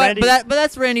 You know what? Randy- But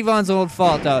that's Randy Vaughn's own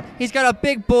fault, though. He's got a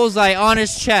big bullseye on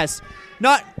his chest.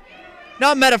 Not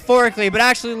metaphorically, but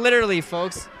actually literally,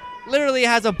 folks. Literally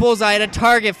has a bullseye and a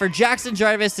target for Jackson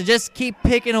Jarvis to just keep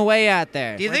picking away at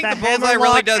there. Do you think the bullseye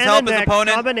really does help his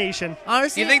opponent? Combination.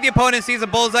 Honestly, Do you think the opponent sees a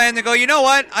bullseye and they go, you know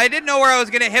what? I didn't know where I was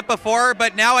going to hit before,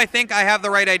 but now I think I have the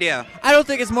right idea. I don't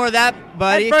think it's more that,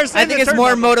 buddy. At first, I in think the it's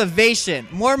more turnbuckle. motivation.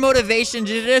 More motivation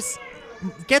to just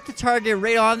get the target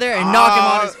right on there and knock him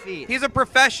on his feet. He's a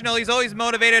professional. He's always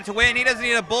motivated to win. He doesn't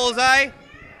need a bullseye.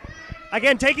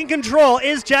 Again, taking control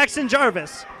is Jackson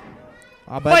Jarvis.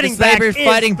 But Fighting the sniper's back is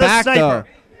fighting the back, sniper.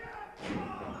 though.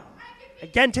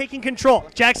 Again, taking control.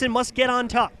 Jackson must get on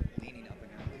top.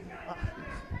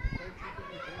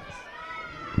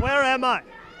 Where am I?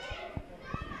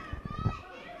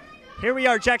 Here we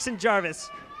are, Jackson Jarvis.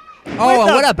 Oh,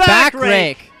 With what a back rake.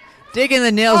 rake. Digging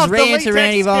the nails Off the right into latex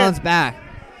Randy skin. Vaughn's back.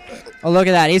 Oh, look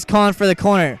at that. He's calling for the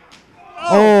corner.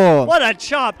 Oh. What a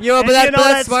chop. Yo, And but you know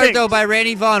that's that smart, stinks. though, by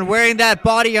Randy Vaughn wearing that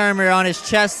body armor on his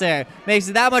chest there. Makes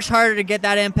it that much harder to get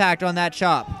that impact on that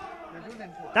chop.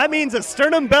 That means a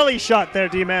sternum belly shot there,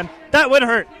 D-Man. That would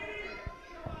hurt.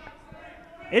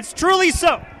 It's truly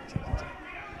so.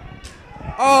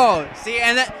 Oh, see,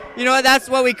 and that, you know what? That's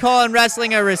what we call in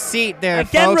wrestling a receipt there,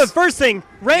 Again, folks. reversing He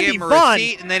Randy gave him a Vaughn.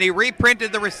 receipt, and then he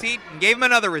reprinted the receipt and gave him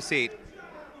another receipt.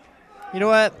 You know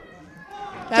what?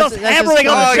 Just hammering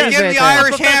Oh, on the give chest. him the right there.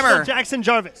 Irish Professional hammer. Jackson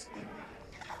Jarvis.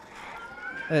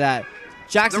 Look at that.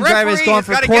 Jackson The referee Jarvis going has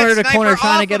from gotta corner get to corner Sniper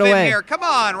trying to off get of him away. here. Come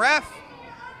on, ref.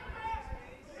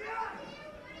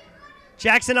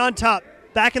 Jackson on top.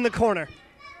 Back in the corner.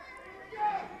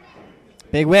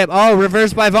 Big whip. Oh,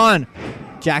 reversed by Vaughn.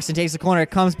 Jackson takes the corner,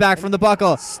 comes back from the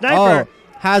buckle. Sniper. Oh,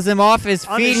 has him off his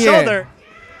On feet his here. shoulder.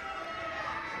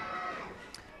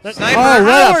 Sniper. Oh,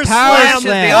 what a power Flashes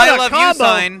slam. the What I a love you combo.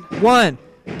 sign. 1,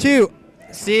 2.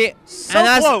 See, So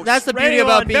and close. that's the beauty Randy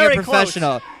about Vaughn, being a very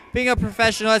professional. Being a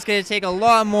professional, it's going to take a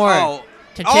lot more Oh.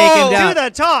 to take him Oh, down. To the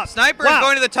top. Sniper Wow. is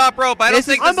going to the top rope. I don't This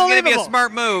think is this is going to be a unbelievable.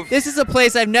 smart move. This is a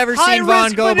place I've never High seen Vaughn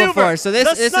risk go maneuver. before, so this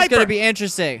The is going sniper. to be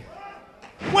interesting.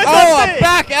 With Oh, the a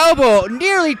back elbow.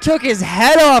 Nearly took his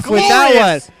head off with that one.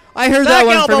 Glorious. I heard Back that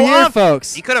one from elbow here, off.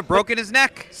 folks. He could have broken his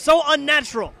neck. So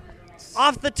unnatural.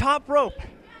 Off the top rope.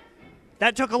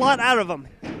 That took a lot out of him.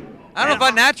 I don't know if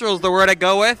unnatural is the word I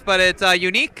go with, but it's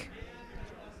unique.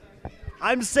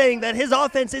 I'm saying that his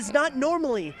offense is not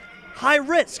normally high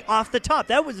risk off the top.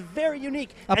 That was very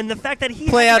unique. And the fact that he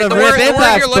play had out to of The Rip word, the word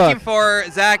Impact's you're looking book. for,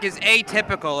 Zach, is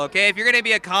atypical, okay? If you're going to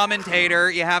be a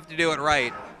commentator, you have to do it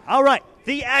right. All right.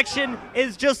 The action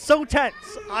is just so tense.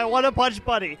 I want to punch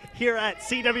Buddy here at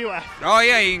CWF. Oh,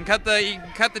 yeah, you can cut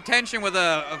the tension with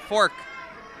a fork.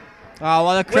 Oh,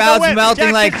 well, the a crowd's whip, melting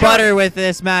Jackson like Jarvis. butter with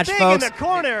this match, Big folks. in the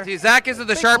corner. See, Zach isn't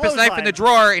the Big sharpest knife in clothesline. the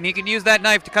drawer, and he can use that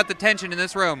knife to cut the tension in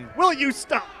this room. Will you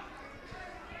stop?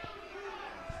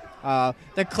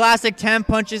 The classic 10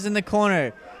 punches in the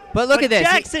corner. But look But at this.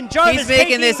 Jackson Jarvis He's making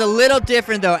taking- this a little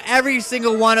different, though. Every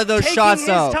single one of those Taking shots, his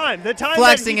though. time, the time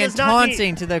flexing that he and does not need.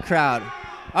 taunting to the crowd.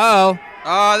 Uh-oh.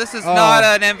 Oh, this is Oh. not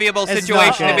an enviable It's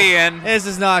situation not to be good. in. This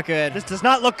is not good. This does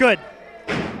not look good.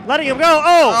 Letting him go.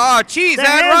 Oh! Oh, jeez, The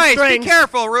that right. Be hamstrings.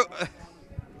 careful.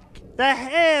 The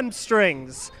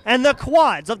hamstrings and the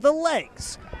quads of the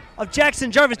legs of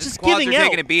Jackson Jarvis His just squads giving are out.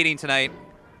 taking a beating tonight.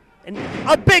 And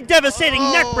a big devastating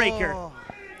neck breaker.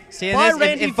 See, and by this, if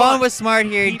Randy Vaughn Vaughn. was smart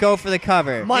here, he'd go for the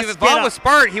cover. Must If get Vaughn up. was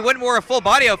smart, he wouldn't wear a full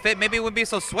body outfit. Maybe he wouldn't be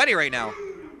so sweaty right now.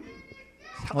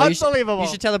 Well, Unbelievable. You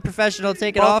should tell the professional to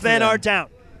take it Both off. of men him. are down,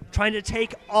 trying to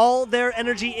take all their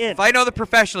energy in. If I know the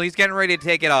professional, he's getting ready to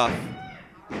take it off.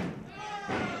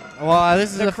 Well,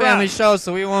 this is The a family crowd. show,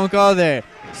 so we won't go there.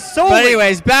 Solely But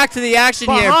anyways, back to the action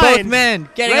here. Both behind men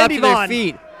getting Randy up to their Vaughn.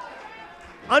 feet.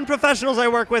 unprofessionals I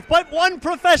work with, but one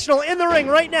professional in the ring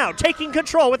right now, taking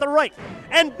control with a right.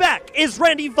 And back is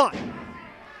Randy Vaughn.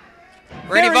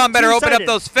 Randy Very Vaughn better open up two-sided.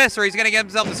 those fists or he's going to get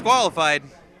himself disqualified.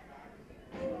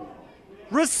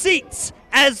 Receipts,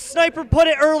 as Sniper put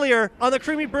it earlier on the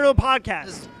Creamy Bruno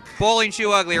podcast. Bowling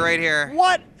shoe ugly right here.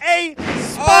 What a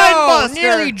spine Oh, buster!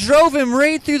 nearly drove him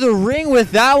right through the ring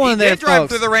with that one He there, did drive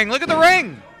folks. through the ring. Look at the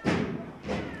ring.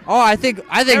 Oh, I think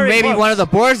Very maybe close. one of the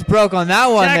boards broke on that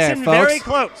one Jackson there, folks. very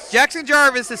close. Jackson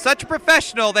Jarvis is such a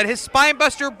professional that his spine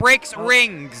buster breaks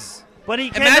rings. But he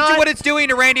Imagine cannot, what it's doing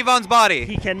to Randy Vaughn's body.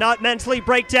 he cannot mentally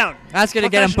break down. That's going to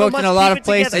get him Professional booked in must a lot keep of it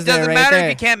places together. It there, doesn't right matter there.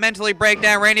 if he can't mentally break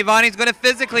down Randy Vaughn. He's going to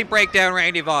physically break down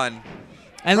Randy Vaughn.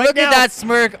 And Right look at now, that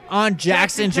smirk on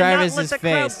Jackson cannot Jarvis's let the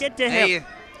crowd face. get to him. Hey,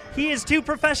 He is too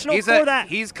professional he's, for that.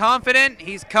 he's confident.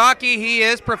 He's cocky. He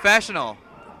is professional.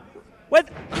 With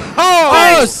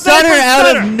Oh, Stunner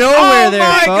out of nowhere Oh there,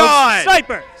 my folks. God.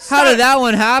 Sniper. How did that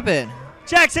one happen?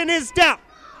 Jackson is down.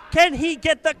 Can he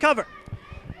get the cover?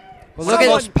 Well, One of the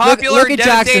most popular, look at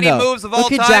Jackson, devastating though. moves of all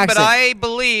Look at time, but Jackson. I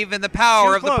believe in the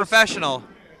power Too of the close. professional.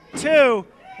 2,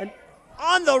 and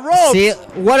on the ropes. See,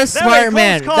 what a Very smart close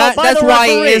man. call by That's the why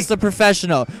he referee. is the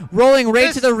professional. Rolling right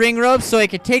This- to the ring ropes so he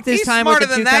could take this He's time with smarter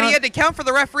the 2 than that. count. He had to count for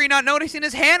the referee not noticing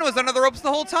his hand was under the ropes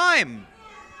the whole time.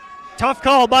 Tough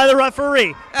call by the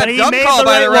referee. But he dumb made call the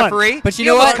by right the one. referee. But you He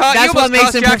know almost what? he That's what almost makes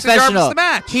cost him Jackson Jarvis professional. the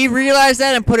match. He realized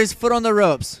that and put his foot on the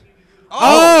ropes.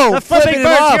 Oh, The flipping him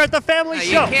birds off. here at the family No,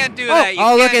 show. you can't do that. You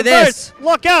Oh, look can't. at this. Birds,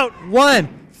 look out. 1,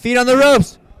 feet on the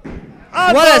ropes. What a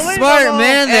Unbelievable. smart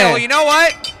man Hey, there. well, you know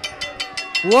what?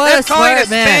 What That's a calling a smart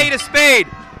man. spade a spade.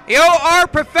 You are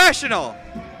professional.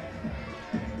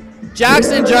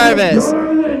 Jackson Jarvis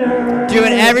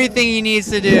doing everything he needs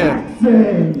to do.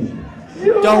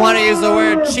 Don't want to use the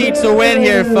word cheat to win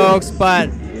here, folks, but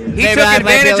He maybe took that might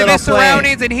be a advantage of little his play.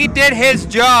 surroundings and he did his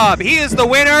job. He is the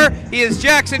winner. He is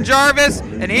Jackson Jarvis,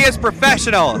 and he is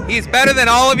professional. He's better than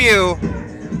all of you.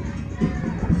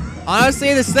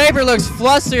 Honestly, the Sniper looks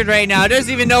flustered right now.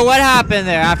 Doesn't even know what happened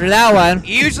there after that one.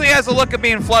 He usually has a look of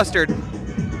being flustered.